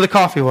 and where the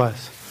coffee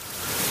was.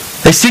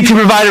 They seek to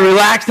provide a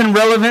relaxed and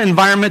relevant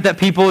environment that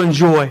people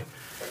enjoy.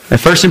 The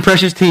First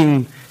Impressions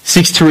team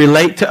seeks to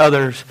relate to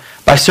others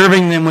by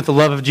serving them with the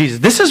love of Jesus.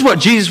 This is what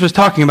Jesus was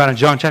talking about in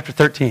John chapter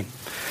 13.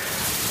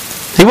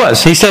 He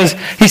was. He says,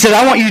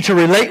 I want you to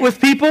relate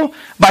with people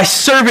by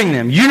serving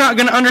them. You're not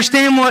going to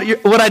understand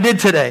what I did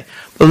today,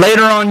 but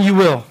later on you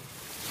will.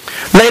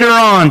 Later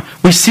on,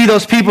 we see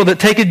those people that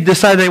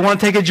decide they want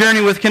to take a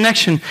journey with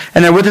Connection,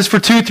 and they're with us for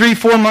 2, 3,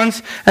 4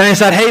 months, and they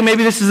decide, hey,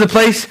 maybe this is the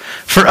place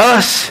for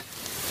us.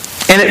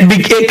 And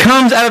it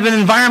comes out of an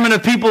environment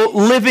of people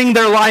living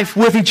their life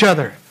with each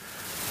other.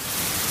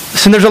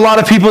 Listen, there's a lot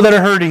of people that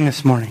are hurting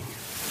this morning.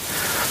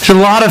 There's a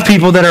lot of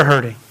people that are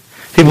hurting.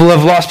 People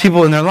have lost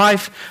people in their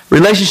life.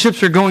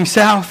 Relationships are going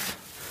south.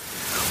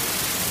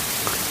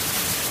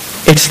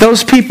 It's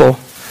those people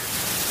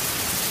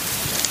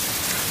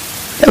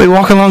that we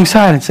walk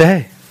alongside and say,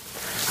 hey,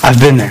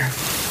 I've been there.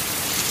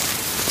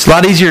 It's a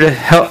lot easier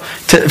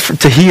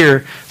to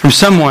hear from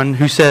someone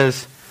who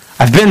says,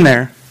 I've been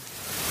there,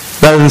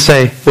 rather than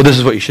say, well, this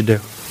is what you should do.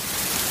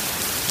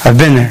 I've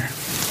been there.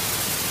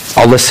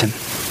 I'll listen.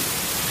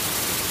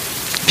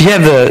 If you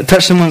have the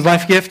Touch Someone's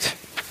Life gift,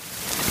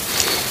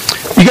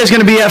 you guys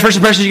going to be at First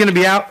Impressions, you're going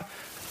to be out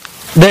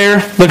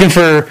there looking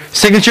for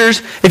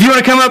signatures. If you want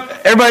to come up,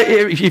 everybody,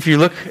 if you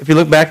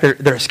look back,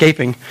 they're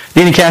escaping.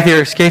 Dean and Kathy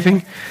are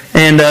escaping.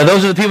 And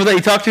those are the people that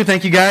you talk to.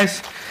 Thank you,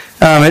 guys.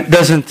 It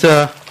doesn't,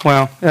 I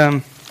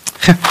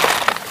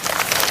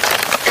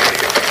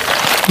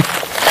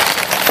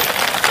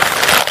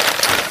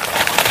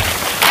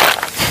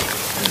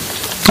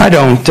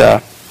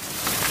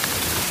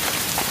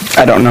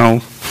don't know.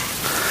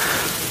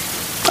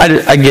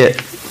 I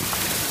get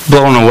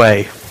blown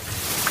away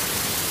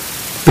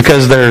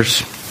because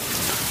there's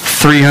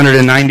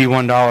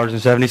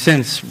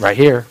 $391.70 right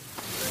here.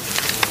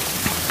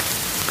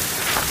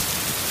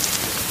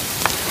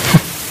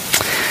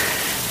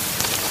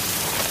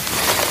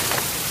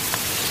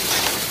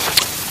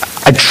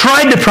 I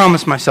tried to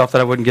promise myself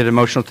that I wouldn't get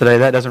emotional today.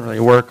 That doesn't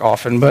really work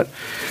often, but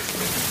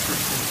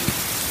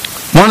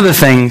one of the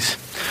things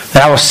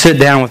that I will sit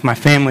down with my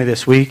family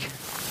this week,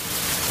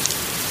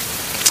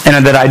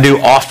 and that I do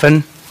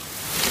often,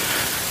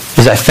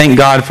 is I thank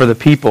God for the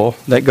people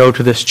that go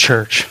to this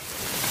church.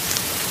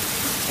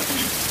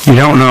 You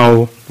don't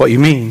know what you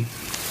mean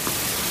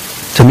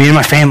to me and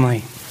my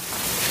family.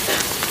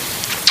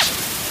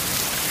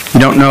 You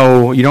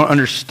don't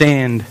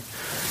understand.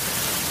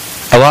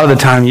 A lot of the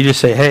time you just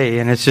say, hey,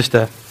 and it's just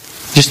a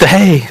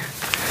hey.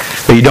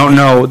 But you don't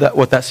know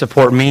what that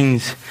support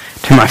means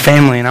to my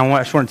family. And I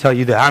just want to tell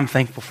you that I'm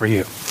thankful for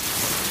you.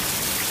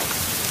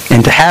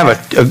 And to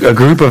have a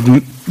group of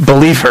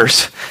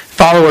believers,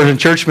 followers and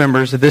church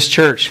members of this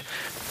church,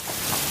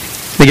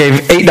 they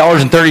gave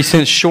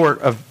 $8.30 short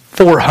of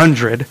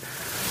 $400.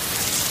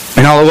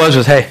 And all it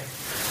was, hey,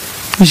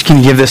 I'm just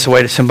going to give this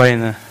away to somebody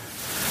in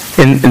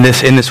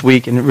this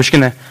week, and we're just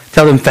going to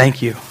tell them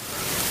thank you.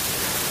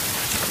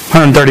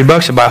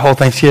 $130 to buy a whole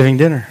Thanksgiving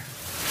dinner.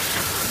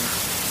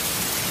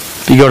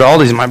 If you go to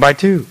Aldi's, you might buy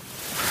two.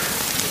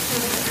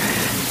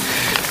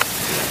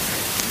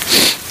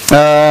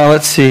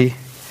 Let's see.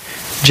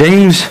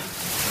 James.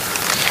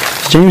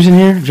 Is James in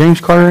here? James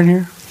Carter in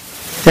here?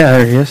 Yeah,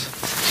 there he is.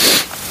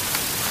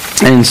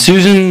 And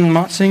Susan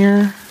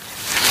Motzinger.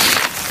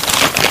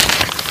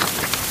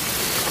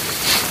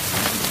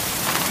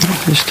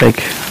 Just take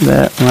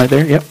that right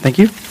there. Yep, thank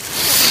you.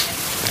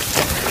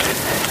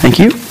 Thank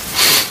you.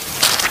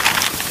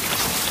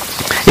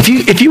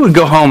 If you would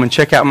go home and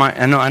check out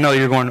I know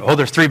you're going, oh,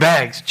 there's 3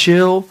 bags.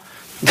 Chill.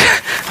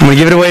 I'm going to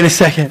give it away in a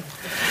second.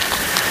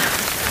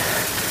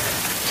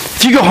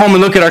 If you go home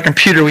and look at our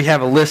computer, we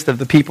have a list of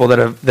the people that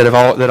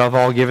have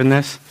all given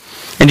this.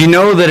 And you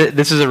know that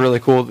this is a really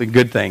cool,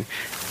 good thing.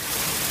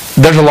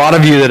 There's a lot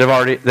of you that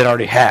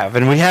already have,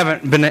 and we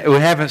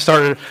haven't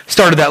started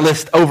that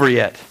list over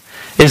yet.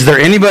 Is there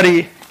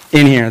anybody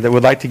in here that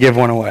would like to give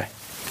one away?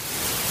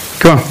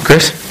 Come on,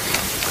 Chris.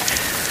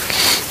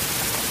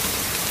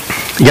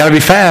 You got to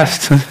be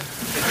fast.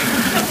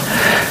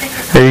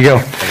 There you go,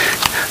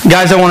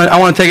 guys. I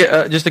want to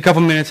take just a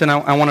couple minutes, and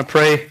I want to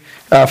pray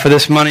for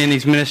this money and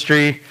this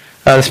ministry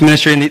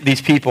and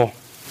these people.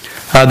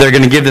 They're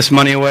going to give this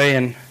money away,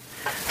 and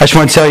I just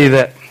want to tell you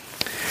that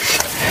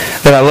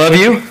I love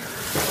you.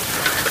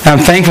 I'm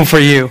thankful for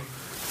you.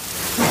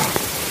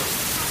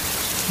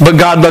 But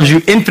God loves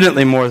you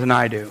infinitely more than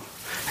I do.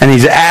 And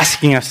He's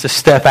asking us to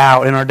step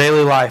out in our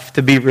daily life,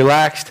 to be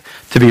relaxed,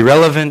 to be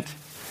relevant,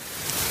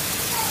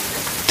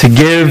 to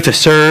give, to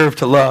serve,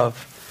 to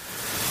love.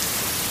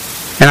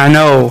 And I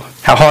know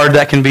how hard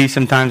that can be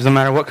sometimes, no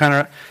matter what kind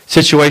of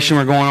situation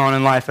we're going on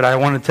in life. But I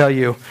want to tell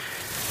you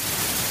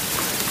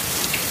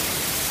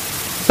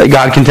that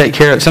God can take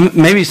care of it.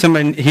 Maybe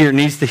somebody here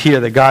needs to hear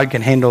that God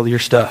can handle your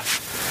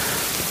stuff.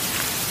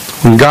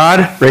 When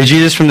God raised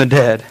Jesus from the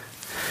dead,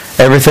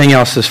 everything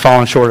else has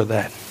fallen short of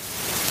that.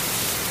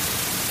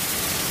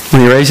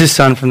 When He raised His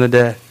Son from the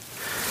dead.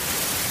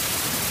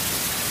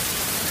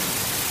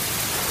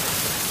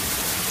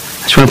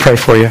 I just want to pray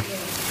for you.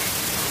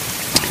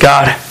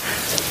 God,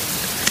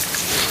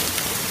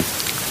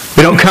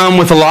 we don't come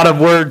with a lot of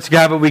words,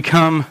 God, but we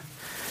come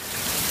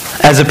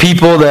as a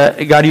people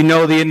that, God, you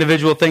know the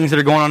individual things that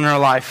are going on in our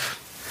life.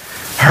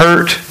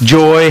 Hurt,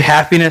 joy,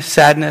 happiness,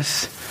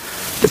 sadness,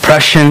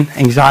 depression,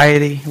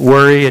 anxiety,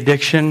 worry,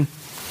 addiction.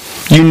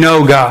 You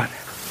know, God.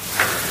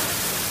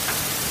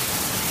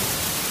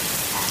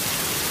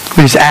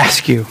 We just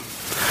ask you,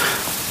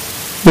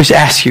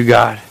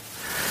 God,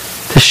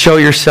 to show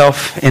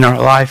yourself in our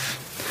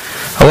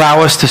life.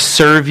 Allow us to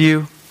serve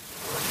you.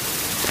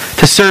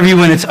 To serve you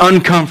when it's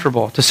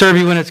uncomfortable. To serve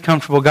you when it's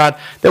comfortable, God.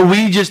 That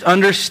we just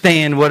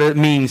understand what it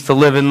means to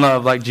live in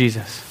love like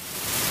Jesus.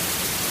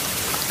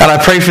 God, I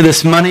pray for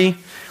this money.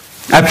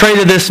 I pray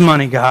that this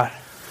money, God,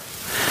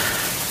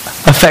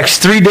 affects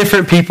 3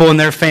 different people and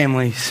their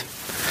families.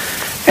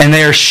 And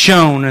they are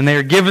shown and they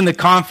are given the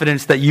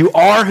confidence that you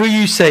are who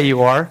you say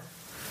you are.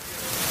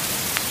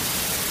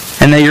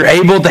 And that you're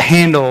able to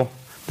handle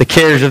the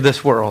cares of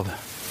this world.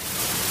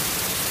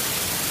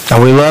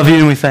 God, we love you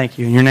and we thank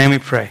you. In your name we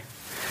pray.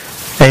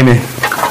 Amen.